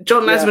mean,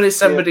 John Landsman is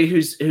somebody who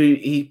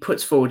he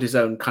puts forward his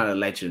own kind of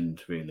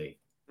legend, really.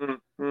 I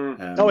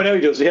know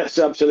he does. Yes,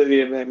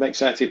 absolutely. It makes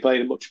sense. He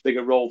played a much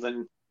bigger role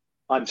than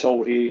I'm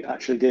told he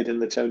actually did in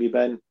the Tony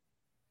Benn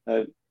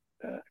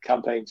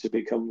campaign to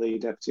become the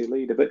deputy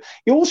leader. But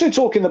you also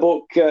talk in the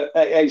book,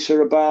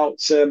 Asa, about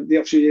the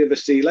Oxford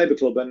University Labour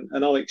Club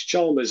and Alex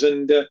Chalmers.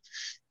 And,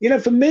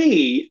 for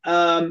me,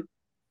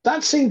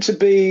 that seemed to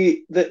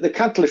be the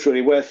catalyst,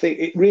 really, where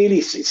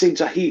it seemed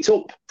to heat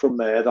up from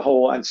there, the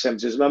whole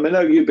anti-Semitism. I mean,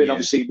 I know you've been Yeah.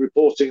 obviously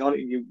reporting on it.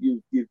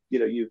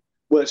 You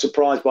weren't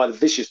surprised by the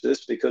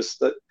viciousness because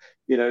that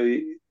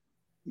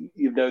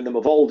you've known them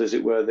of old, as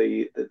it were,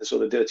 the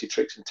sort of dirty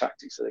tricks and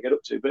tactics that they get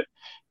up to. But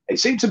it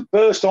seemed to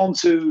burst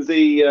onto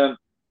the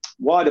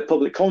wider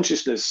public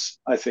consciousness,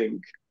 I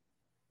think,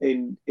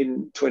 in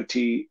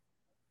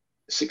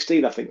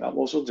 2016, I think that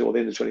was, or the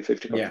end of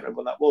 2015. I can't remember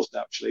when that was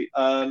actually.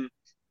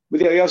 With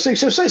the AOC.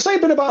 So say a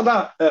bit about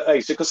that,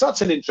 Asa, because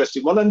that's an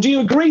interesting one. And do you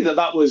agree that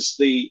that was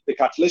the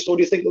catalyst, or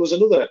do you think there was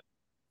another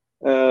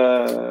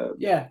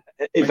event?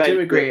 I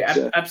do agree.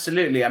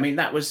 Absolutely. I mean,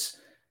 that was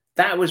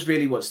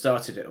really what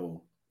started it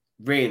all.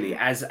 Really,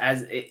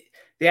 the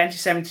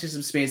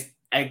anti-Semitism smears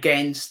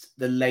against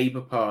the Labour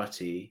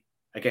Party,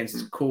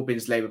 against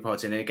Corbyn's Labour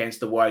Party, and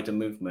against the wider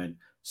movement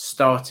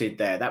started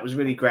there. That was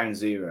really ground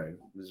zero. It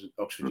was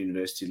Oxford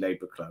University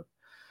Labour Club,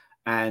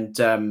 and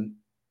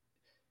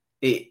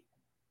it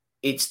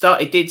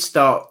did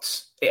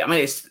start. I mean,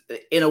 it's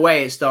in a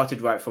way it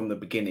started right from the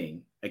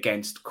beginning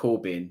against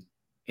Corbyn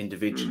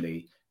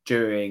individually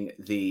during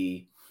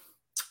the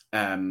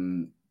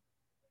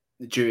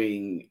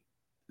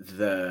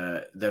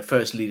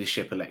first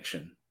leadership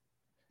election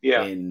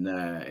in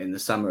the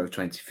summer of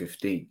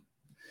 2015.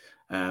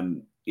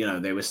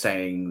 They were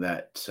saying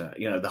that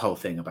the whole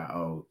thing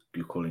about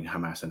you're calling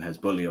Hamas and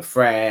Hezbollah your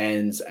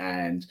friends,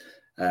 and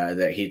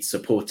that he'd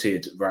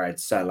supported Raed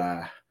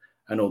Salah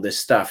and all this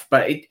stuff,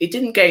 but it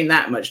didn't gain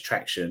that much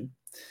traction.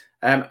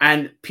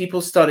 And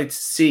people started to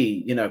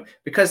see,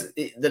 because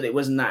it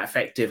wasn't that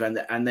effective,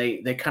 and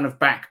they kind of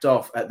backed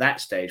off at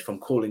that stage from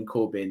calling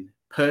Corbyn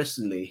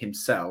personally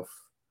himself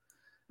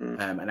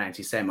an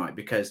anti-Semite,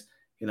 because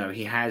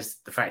he has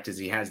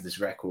this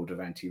record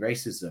of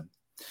anti-racism,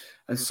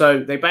 and so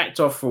they backed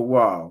off for a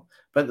while.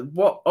 But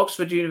what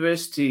Oxford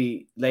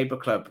University Labour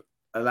Club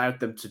allowed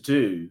them to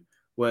do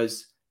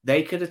was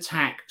they could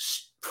attack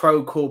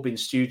pro-Corbyn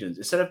students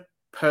instead of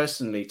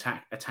personally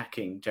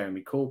attacking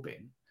Jeremy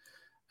Corbyn,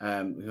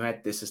 who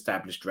had this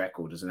established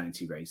record as an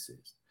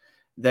anti-racist.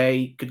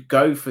 They could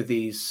go for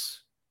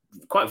these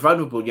quite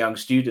vulnerable young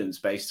students,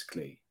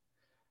 basically,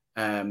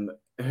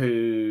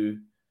 who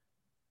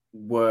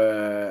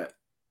were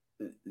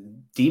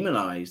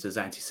demonized as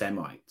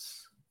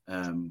anti-Semites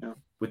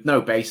with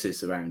no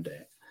basis around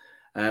it.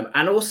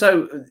 And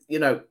also,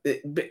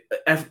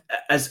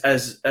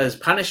 as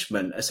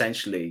punishment,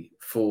 essentially,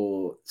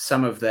 for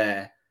some of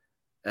their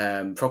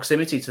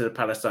proximity to the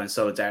Palestine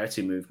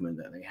solidarity movement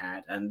that they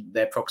had, and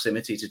their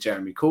proximity to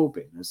Jeremy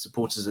Corbyn as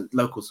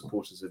local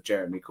supporters of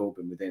Jeremy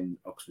Corbyn within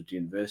Oxford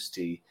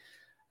University,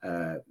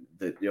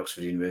 the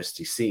Oxford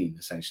University scene,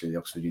 essentially the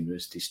Oxford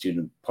University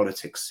student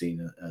politics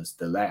scene as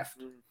the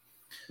left.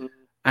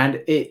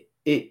 And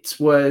it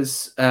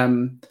was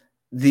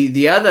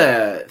the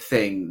other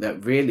thing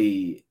that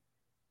really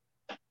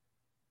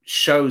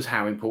shows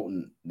how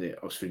important the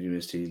Oxford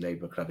University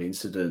Labour Club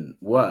incident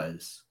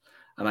was,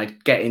 and I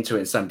get into it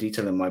in some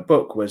detail in my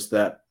book, was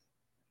that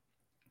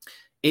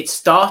it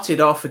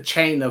started off a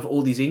chain of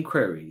all these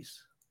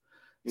inquiries.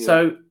 Yeah.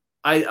 So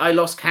I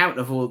lost count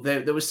of all.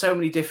 There were so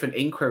many different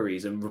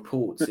inquiries and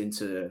reports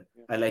into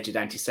alleged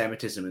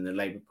anti-Semitism in the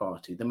Labour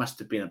Party. There must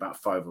have been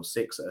about 5 or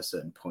 6 at a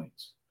certain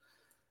point.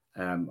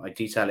 I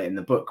detail it in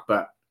the book,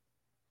 but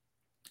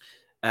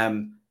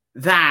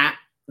that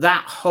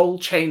whole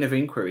chain of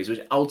inquiries, which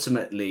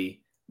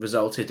ultimately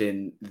resulted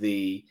in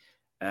the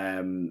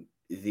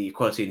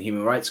Equality and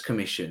Human Rights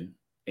Commission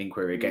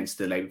inquiry against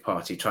the Labour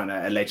Party, trying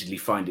to allegedly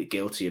find it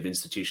guilty of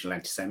institutional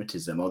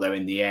anti-Semitism, although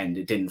in the end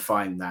it didn't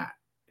find that.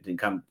 It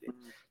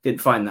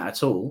didn't find that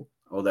at all,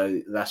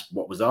 although that's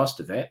what was asked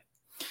of it.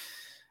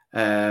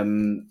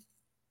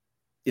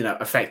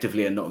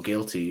 Effectively a not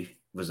guilty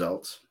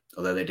result,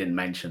 although they didn't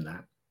mention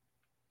that.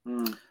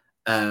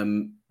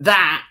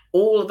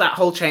 All of that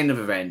whole chain of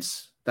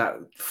events, that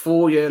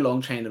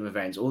 4-year-long chain of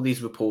events, all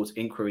these reports,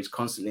 inquiries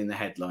constantly in the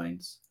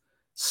headlines,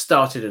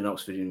 started in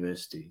Oxford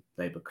University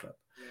Labour Club.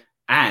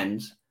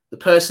 And the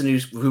person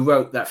who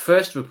wrote that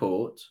first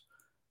report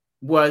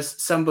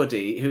was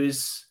somebody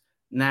who's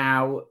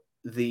now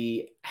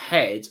the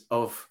head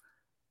of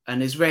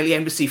an Israeli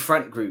embassy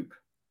front group,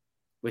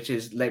 which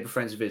is Labour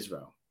Friends of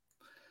Israel.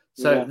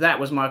 So that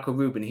was Michael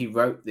Rubin. He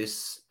wrote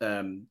this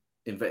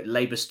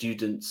Labour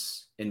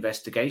students'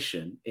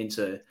 investigation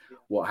into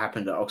what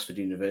happened at Oxford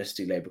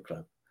University Labour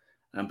Club.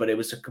 But it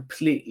was a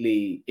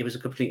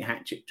complete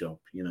hatchet job,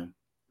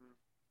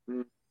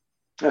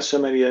 As so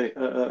many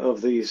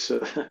of these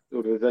sort of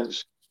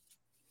events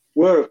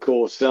were, of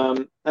course.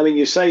 I mean,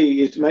 you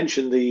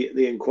mentioned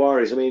the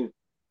inquiries. I mean,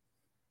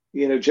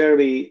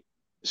 Jeremy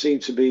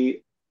seemed to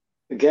be,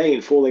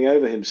 again, falling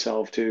over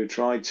himself to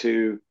try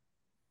to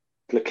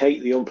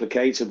placate the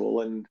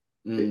unplacatable and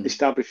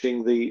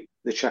establishing the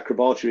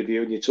Chakrabarty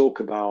review. And you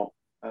talk about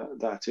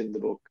that in the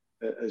book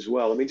as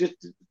well. I mean, just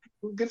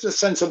give us a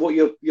sense of what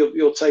your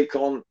take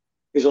on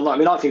is on that. I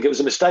mean, I think it was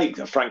a mistake,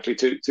 frankly,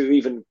 to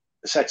even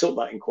set up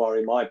that inquiry,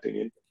 in my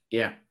opinion.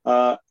 Yeah.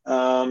 But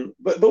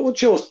but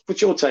what's your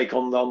take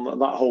on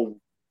that whole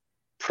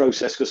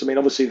process? Because I mean,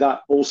 obviously,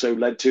 that also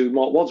led to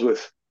Mark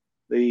Wadsworth,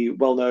 the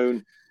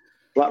well-known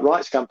Black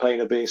Rights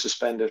campaigner, being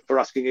suspended for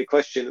asking a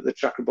question at the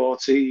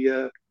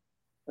Chakrabarti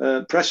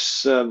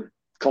press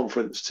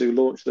conference to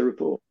launch the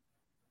report.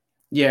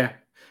 Yeah,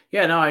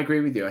 no, I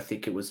agree with you. I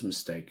think it was a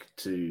mistake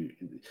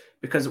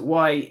because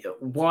why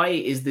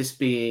is this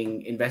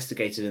being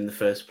investigated in the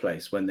first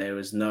place when there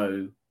was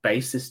no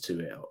basis to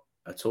it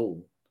at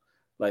all?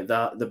 Like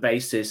the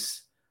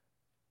basis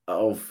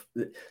of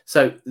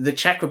so the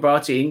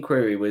Chakrabarti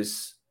inquiry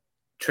was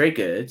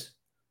triggered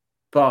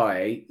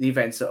by the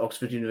events at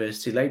Oxford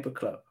University Labour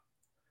Club,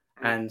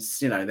 and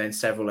then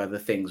several other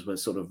things were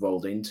sort of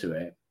rolled into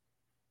it,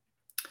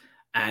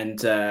 and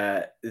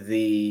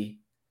the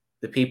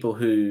people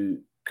who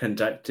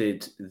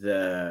conducted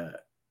the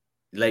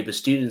Labour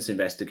students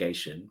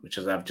investigation, which,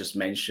 as I've just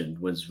mentioned,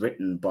 was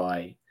written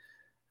by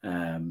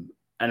an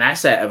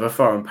asset of a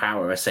foreign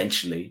power,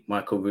 essentially,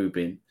 Michael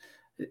Rubin,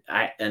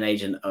 an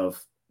agent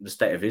of the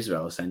State of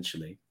Israel,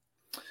 essentially.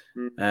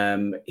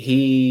 That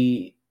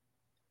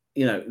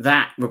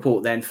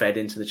report then fed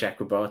into the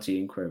Chakrabarti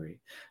inquiry.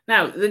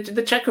 Now, the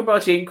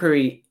Chakrabarti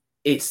inquiry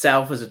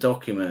itself as a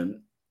document,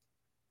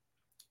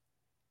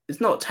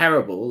 it's not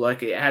terrible.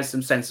 Like, it has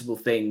some sensible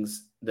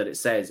things that it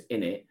says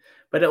in it,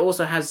 but it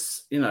also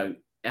has, it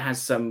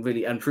has some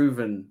really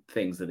unproven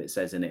things that it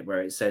says in it,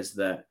 where it says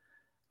that,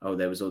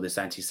 there was all this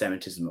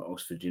anti-Semitism at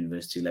Oxford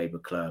University Labour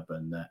Club,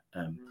 and that,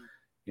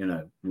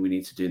 we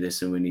need to do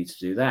this and we need to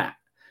do that.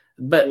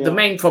 But the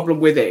main problem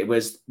with it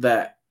was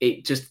that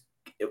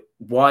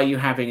why are you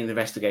having an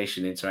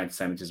investigation into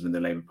anti-Semitism in the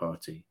Labour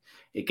Party?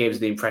 It gives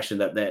the impression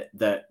that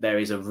there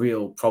is a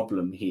real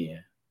problem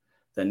here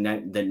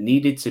that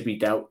needed to be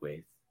dealt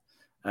with,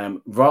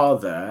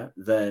 rather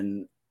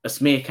than a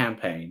smear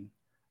campaign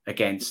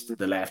against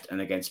the left and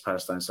against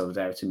Palestine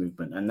Solidarity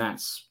Movement. And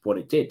that's what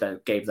it did.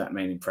 That gave that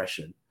main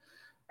impression.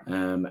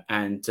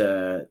 And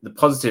the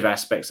positive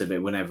aspects of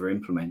it were never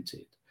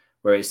implemented,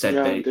 where it said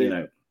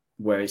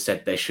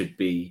there should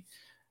be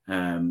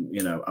a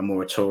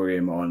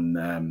moratorium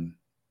on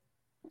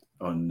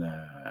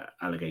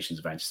allegations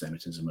of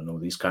anti-Semitism and all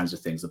these kinds of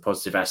things. The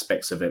positive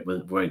aspects of it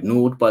were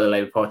ignored by the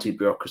Labour Party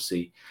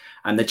bureaucracy,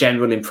 and the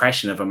general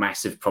impression of a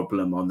massive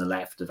problem on the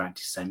left of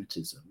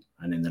anti-Semitism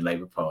and in the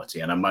Labour Party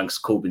and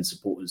amongst Corbyn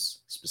supporters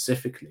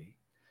specifically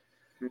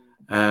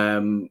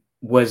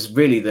was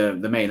really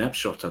the main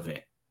upshot of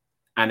it.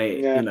 And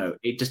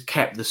it just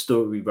kept the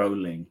story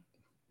rolling,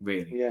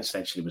 really.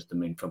 Essentially was the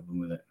main problem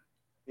with it.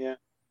 Yeah.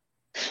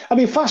 I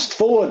mean, fast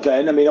forward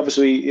then, I mean,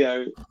 obviously,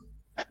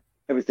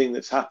 everything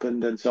that's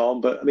happened and so on,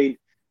 but I mean,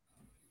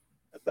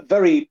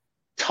 very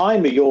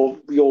timely,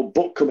 your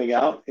book coming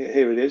out.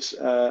 Here it is.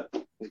 A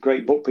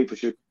great book. People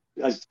should,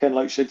 as Ken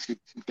Loach said, should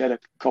get a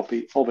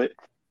copy of it.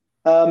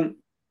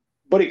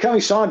 But it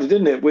coincided,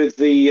 didn't it, with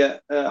the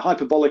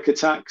hyperbolic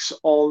attacks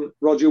on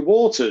Roger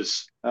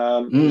Waters,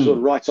 sort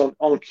of right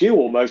on cue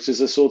almost,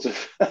 as a sort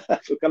of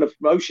kind of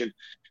promotion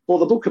for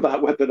the book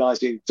about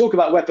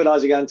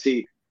weaponizing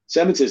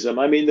anti-Semitism.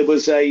 I mean, there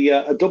was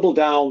a Double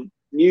Down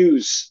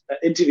News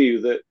interview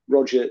that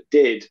Roger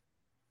did,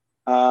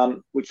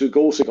 which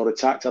also got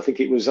attacked. I think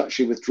it was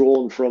actually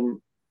withdrawn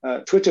from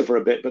Twitter for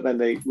a bit, but then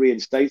they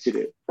reinstated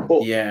it.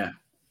 But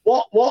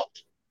what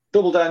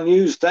Double Down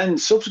News then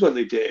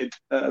subsequently did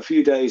a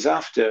few days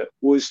after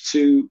was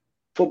to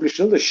publish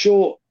another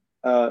short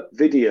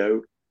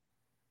video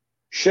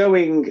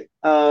showing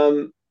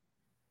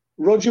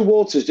Roger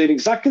Waters doing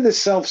exactly the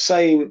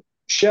self-same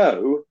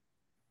show,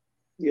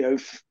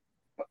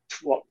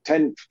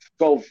 10,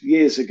 12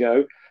 years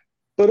ago,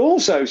 but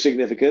also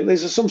significant.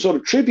 There's some sort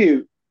of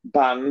tribute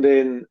band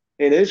in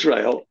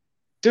Israel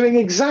doing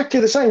exactly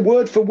the same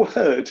word for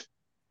word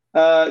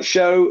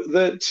show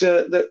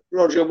that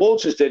Roger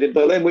Waters did in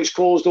Berlin, which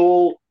caused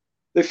all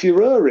the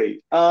furore.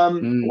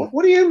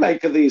 What do you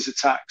make of these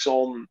attacks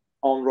on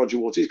Roger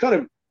Waters? It kind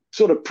of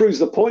sort of proves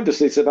the point,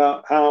 doesn't it,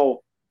 about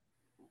how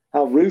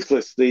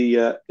ruthless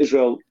the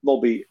Israel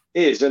lobby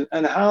is, and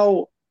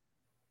how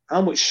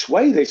much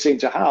sway they seem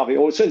to have,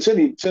 or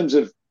certainly in terms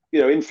of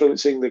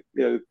influencing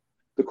the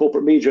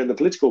corporate media and the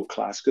political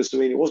class. Because I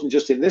mean, it wasn't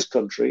just in this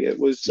country; it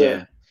was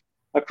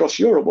across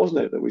Europe,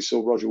 wasn't it, that we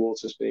saw Roger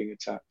Waters being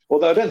attacked?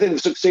 Although I don't think they've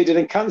succeeded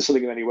in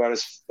cancelling him anywhere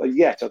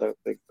yet. I don't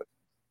think. But...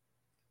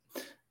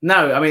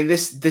 No, I mean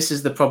this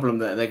is the problem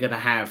that they're going to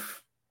have.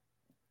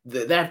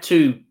 They have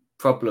two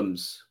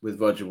problems with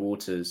Roger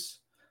Waters.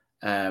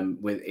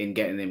 In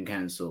getting him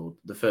cancelled.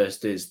 The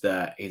first is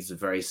that he's a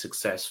very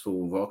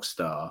successful rock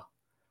star,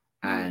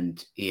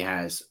 and he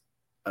has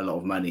a lot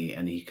of money,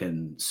 and he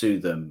can sue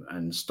them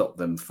and stop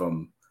them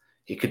from.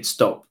 He could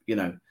stop,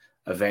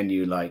 a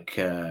venue like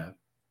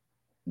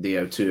the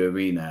O2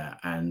 Arena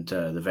and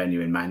the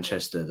venue in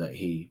Manchester that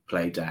he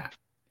played at.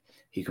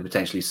 He could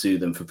potentially sue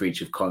them for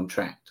breach of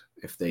contract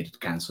if they'd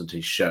cancelled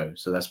his show.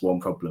 So that's one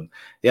problem.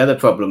 The other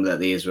problem that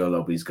the Israel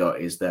lobby's got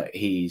is that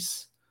he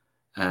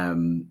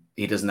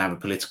doesn't have a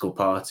political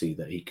party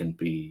that he can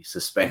be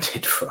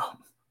suspended from.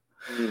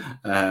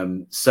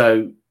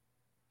 So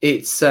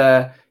it's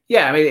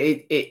Yeah, I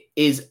mean, it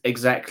is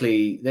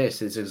exactly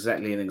this. It's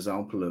exactly an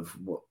example of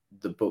what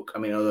the book. I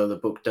mean, although the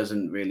book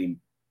doesn't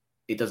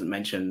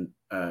mention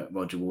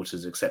Roger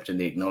Waters except in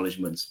the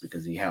acknowledgements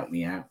because he helped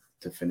me out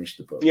to finish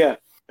the book. Yeah,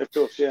 of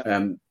course, yeah.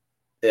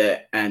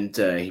 And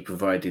he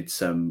provided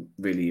some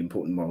really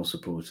important moral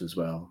support as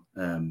well,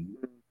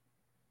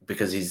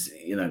 because he's,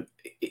 you know,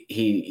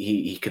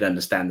 he could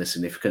understand the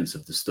significance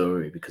of the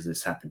story because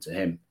this happened to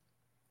him.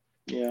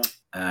 Yeah.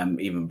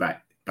 Even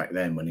back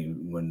then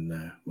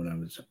when I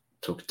was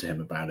talking to him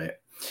about it,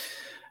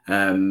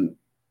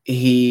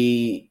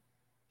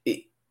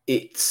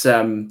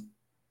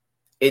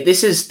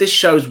 this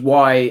shows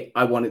why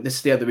I wanted. This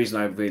is the other reason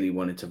I really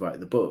wanted to write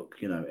the book.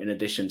 You know, in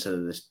addition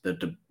to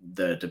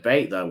the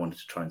debate that I wanted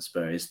to try and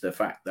spur, is the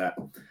fact that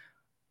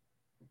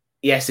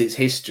yes, it's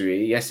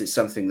history. Yes, it's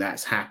something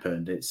that's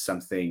happened. It's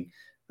something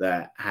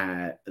that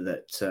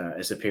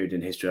as a period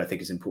in history, I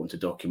think is important to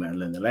document and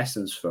learn the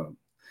lessons from.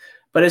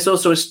 But it's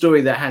also a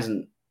story that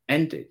hasn't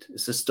ended.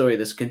 It's a story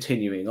that's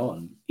continuing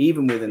on.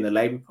 Even within the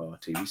Labour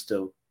Party, we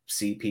still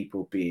see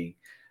people being,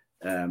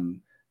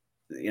 you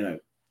know,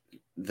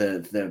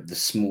 the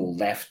small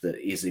left that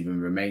is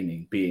even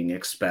remaining, being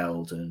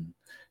expelled and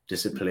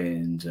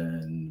disciplined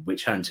and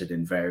witch hunted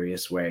in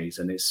various ways.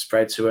 And it's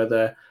spread to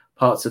other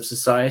parts of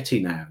society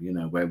now, you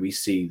know, where we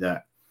see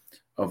that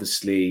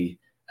obviously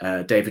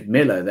David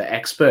Miller, the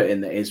expert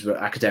in the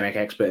academic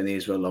expert in the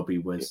Israel lobby,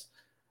 was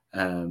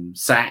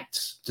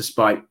sacked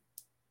despite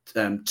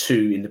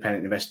 2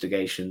 independent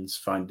investigations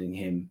finding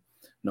him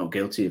not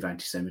guilty of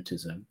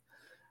anti-Semitism.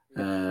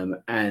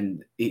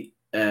 And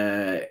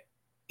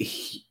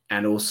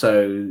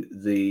also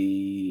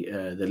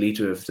the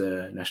leader of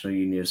the National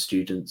Union of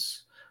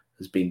Students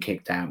has been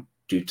kicked out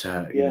due to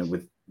her,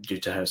 due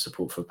to her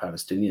support for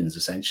Palestinians,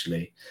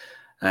 essentially.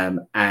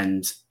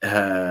 And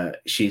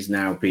she's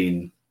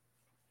been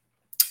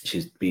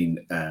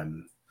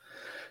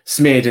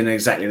smeared in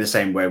exactly the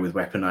same way with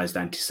weaponized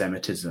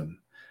anti-Semitism.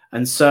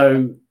 And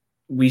so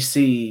we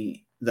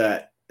see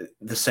that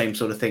the same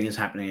sort of thing is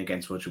happening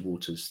against Roger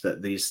Waters,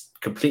 that these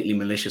completely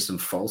malicious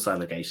and false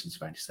allegations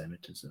of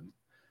anti-Semitism.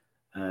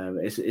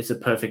 It's a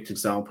perfect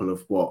example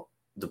of what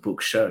the book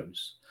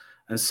shows.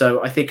 And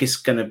so I think it's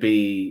going to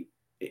be,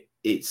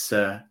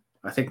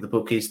 I think the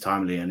book is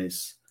timely, and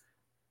it's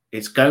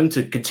going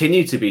to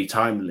continue to be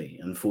timely,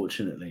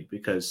 unfortunately,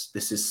 because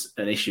this is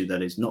an issue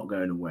that is not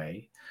going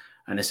away.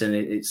 And it's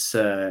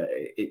a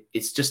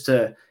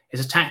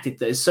tactic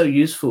that is so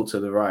useful to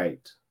the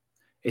right.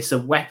 It's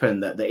a weapon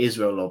that the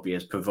Israel lobby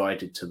has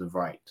provided to the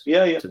right,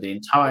 to the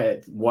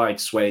entire wide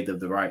swathe of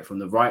the right, from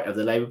the right of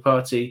the Labour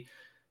Party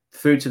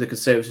through to the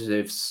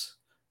Conservatives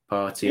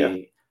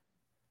Party,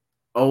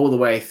 all the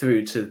way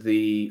through to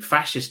the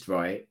fascist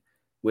right,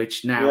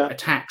 which now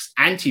attacks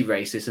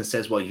anti-racists and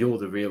says, well, you're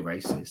the real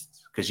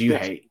racists because you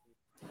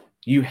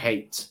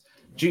hate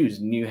Jews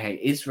and you hate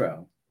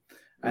Israel.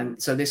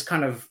 And so this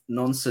kind of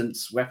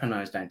nonsense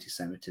weaponized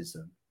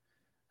anti-Semitism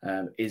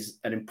is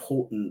an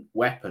important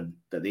weapon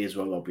that the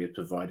Israel lobby has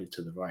provided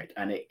to the right.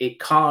 And it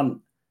can't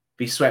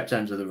be swept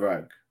under the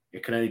rug.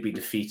 It can only be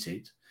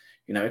defeated.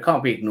 You know, it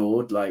can't be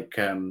ignored like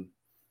John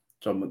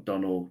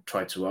McDonnell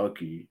tried to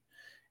argue.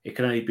 It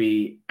can only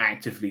be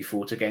actively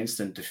fought against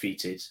and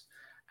defeated.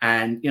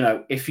 And, you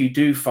know, if you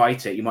do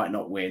fight it, you might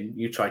not win.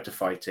 You tried to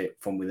fight it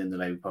from within the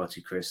Labour Party,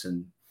 Chris,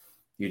 and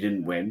you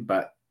didn't win.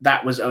 But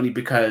that was only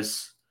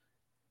because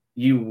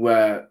you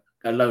were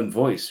a lone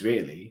voice,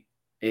 really,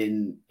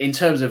 in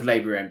terms of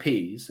Labour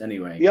MPs,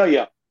 anyway.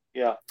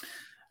 Yeah.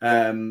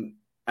 And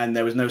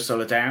there was no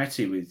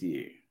solidarity with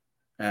you.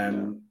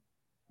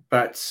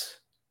 But,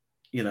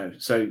 you know,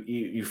 so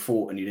you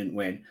fought and you didn't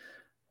win.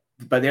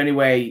 But the only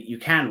way you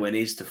can win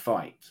is to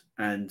fight.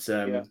 And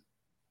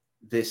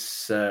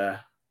this, I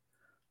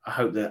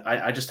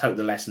just hope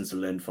the lessons are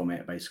learned from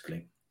it,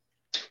 basically.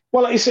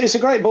 Well, it's a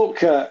great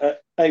book,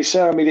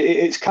 Asa. I mean,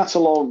 it's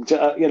catalogued,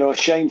 a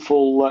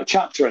shameful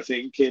chapter, I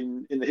think,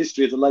 in the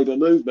history of the Labour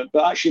movement,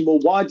 but actually more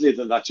widely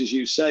than that, as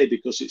you say,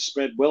 because it's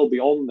spread well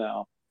beyond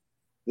now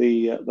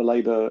the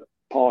Labour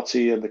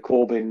Party and the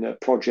Corbyn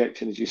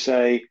project, and as you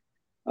say,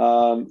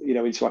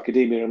 into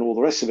academia and all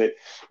the rest of it.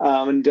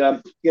 One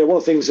of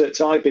the things that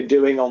I've been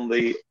doing on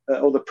the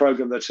other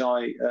program that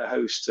I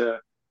host,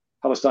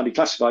 Palestine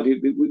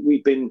Declassified,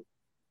 we've been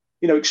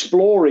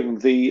exploring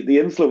the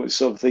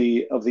influence of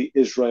the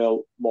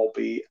Israel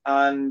lobby,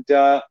 and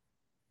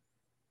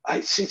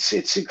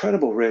it's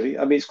incredible, really.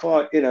 I mean, it's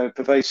quite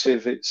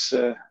pervasive. It's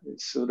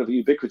sort of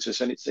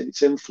ubiquitous, and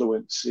its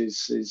influence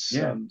is it's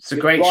a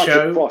great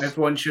show. Across.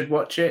 Everyone should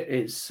watch it.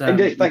 It's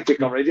indeed. Thank you,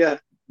 Conrad. Yeah.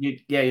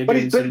 You're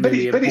doing some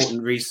really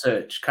important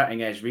research,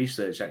 cutting edge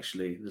research.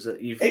 Actually,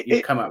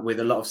 you've come up with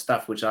a lot of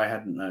stuff which I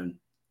hadn't known.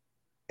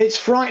 It's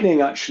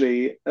frightening,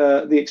 actually,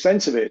 the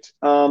extent of it.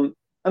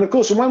 And of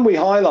course, when we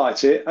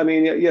highlight it, I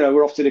mean,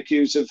 we're often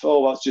accused of, oh,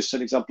 well, it's just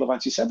an example of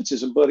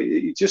anti-Semitism, but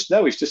you just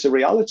know it's just a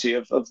reality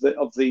of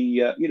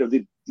the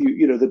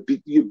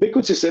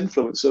ubiquitous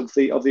influence of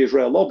the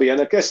Israel lobby.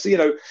 And I guess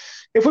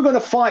if we're going to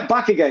fight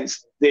back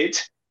against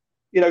it,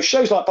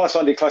 shows like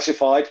Palestine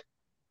Declassified,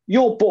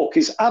 your book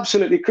is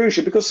absolutely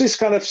crucial because this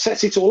kind of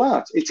sets it all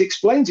out. It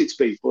explains it to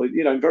people,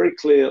 in very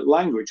clear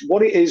language,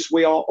 what it is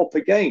we are up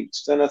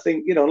against. And I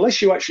think,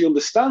 unless you actually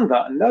understand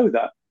that and know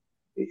that,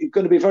 it's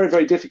going to be very,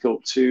 very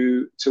difficult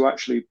to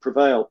actually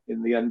prevail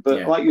in the end.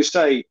 But like you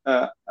say,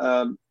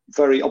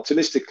 very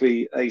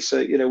optimistically,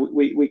 Asa,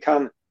 we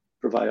can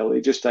prevail.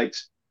 It just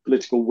takes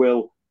political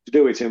will to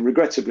do it. And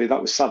regrettably,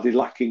 that was sadly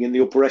lacking in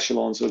the upper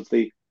echelons of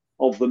the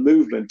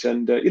movement.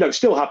 And, it's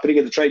still happening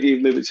in the trade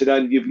union movement today.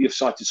 And you've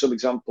cited some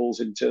examples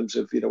in terms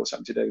of, what's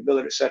happening today,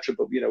 Miller, etc.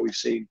 But, we've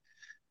seen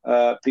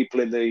people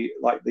in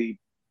the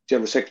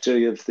General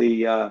Secretary of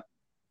the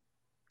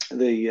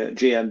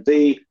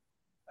GMB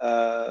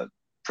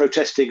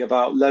protesting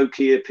about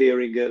Loki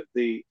appearing at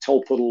the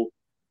Tolpuddle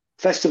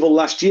Festival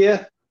last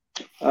year,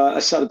 a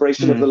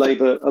celebration of the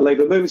Labour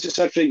movement,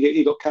 etc.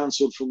 He got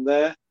cancelled from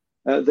there.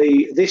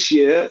 This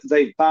year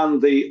they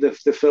banned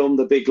the film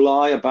The Big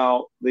Lie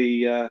about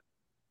the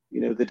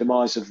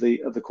demise of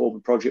the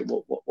Corbyn project.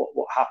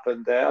 What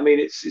happened there? I mean,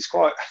 it's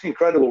quite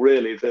incredible,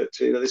 really, that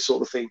this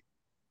sort of thing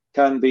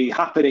can be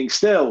happening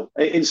still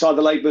inside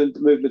the Labour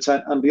movement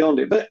and beyond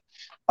it. But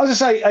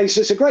as I say,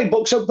 it's a great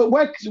book. So, but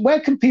where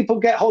can people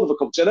get hold of a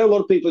copy? So I know a lot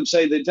of people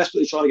say they're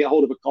desperately trying to get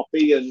hold of a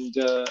copy, and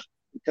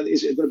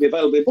is it going to be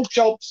available in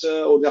bookshops,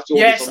 or do you have to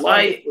order it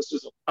online?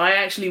 I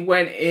actually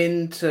went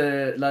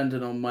into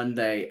London on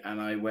Monday, and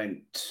I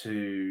went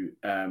to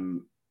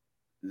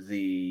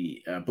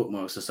the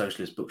Bookmarks, the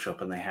Socialist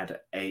Bookshop, and they had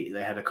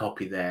a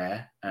copy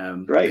there.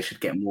 Great. They should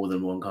get more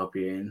than one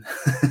copy in.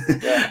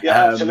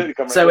 Absolutely.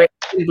 So it's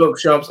in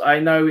bookshops. I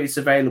know it's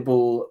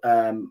available.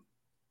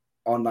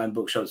 Online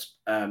bookshops,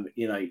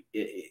 we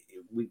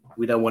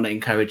don't want to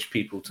encourage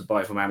people to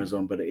buy from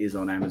Amazon, but it is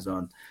on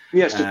Amazon.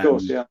 Yes, of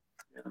course, yeah.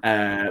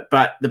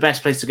 But the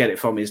best place to get it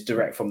from is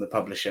direct from the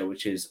publisher,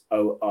 which is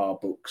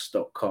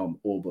orbooks.com,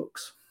 All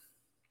Books.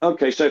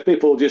 Okay, so if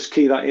people just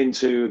key that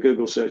into a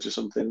Google search or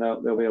something,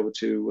 they'll be able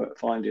to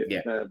find it.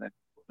 Yeah. Then.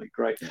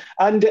 Great.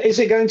 And is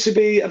it going to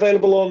be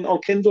available on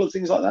Kindle and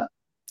things like that?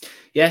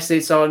 Yes,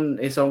 it's on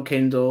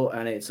Kindle,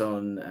 and it's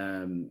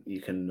on.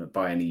 You can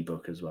buy an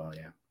ebook as well.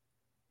 Yeah.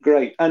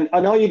 Great. And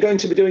are you going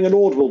to be doing an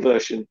Audible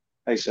version,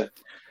 Asa?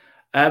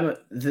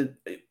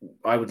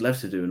 I would love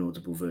to do an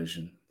Audible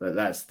version, but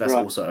that's right.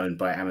 Also owned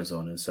by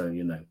Amazon, and so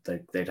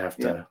they'd have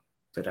to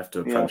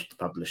approach the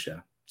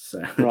publisher.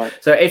 So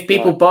so if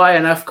people buy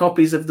enough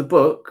copies of the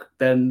book,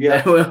 then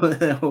there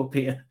will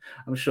be.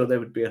 I'm sure there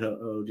would be an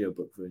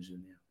audiobook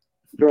version.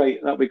 Yeah.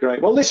 Great, that'd be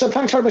great. Well, listen,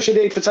 thanks very much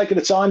indeed for taking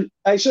the time,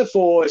 Asa,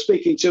 for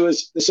speaking to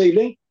us this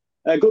evening.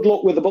 Good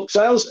luck with the book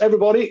sales,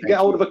 everybody. Get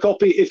hold of a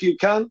copy if you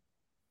can.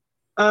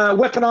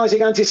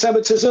 Weaponising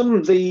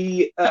Anti-Semitism,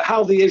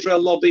 how the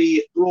Israel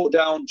lobby brought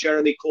down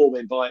Jeremy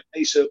Corbyn by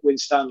Asa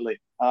Winstanley.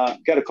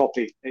 Get a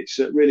copy. It's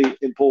really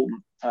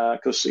important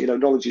because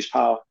knowledge is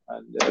power,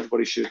 and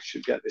everybody should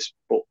get this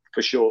book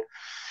for sure.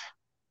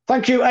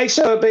 Thank you,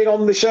 Asa, for being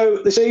on the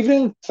show this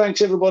evening.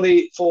 Thanks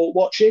everybody for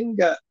watching.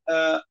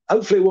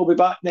 Hopefully we'll be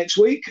back next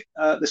week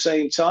at the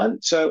same time.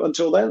 So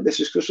until then, this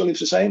is Chris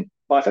Williams saying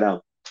bye for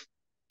now.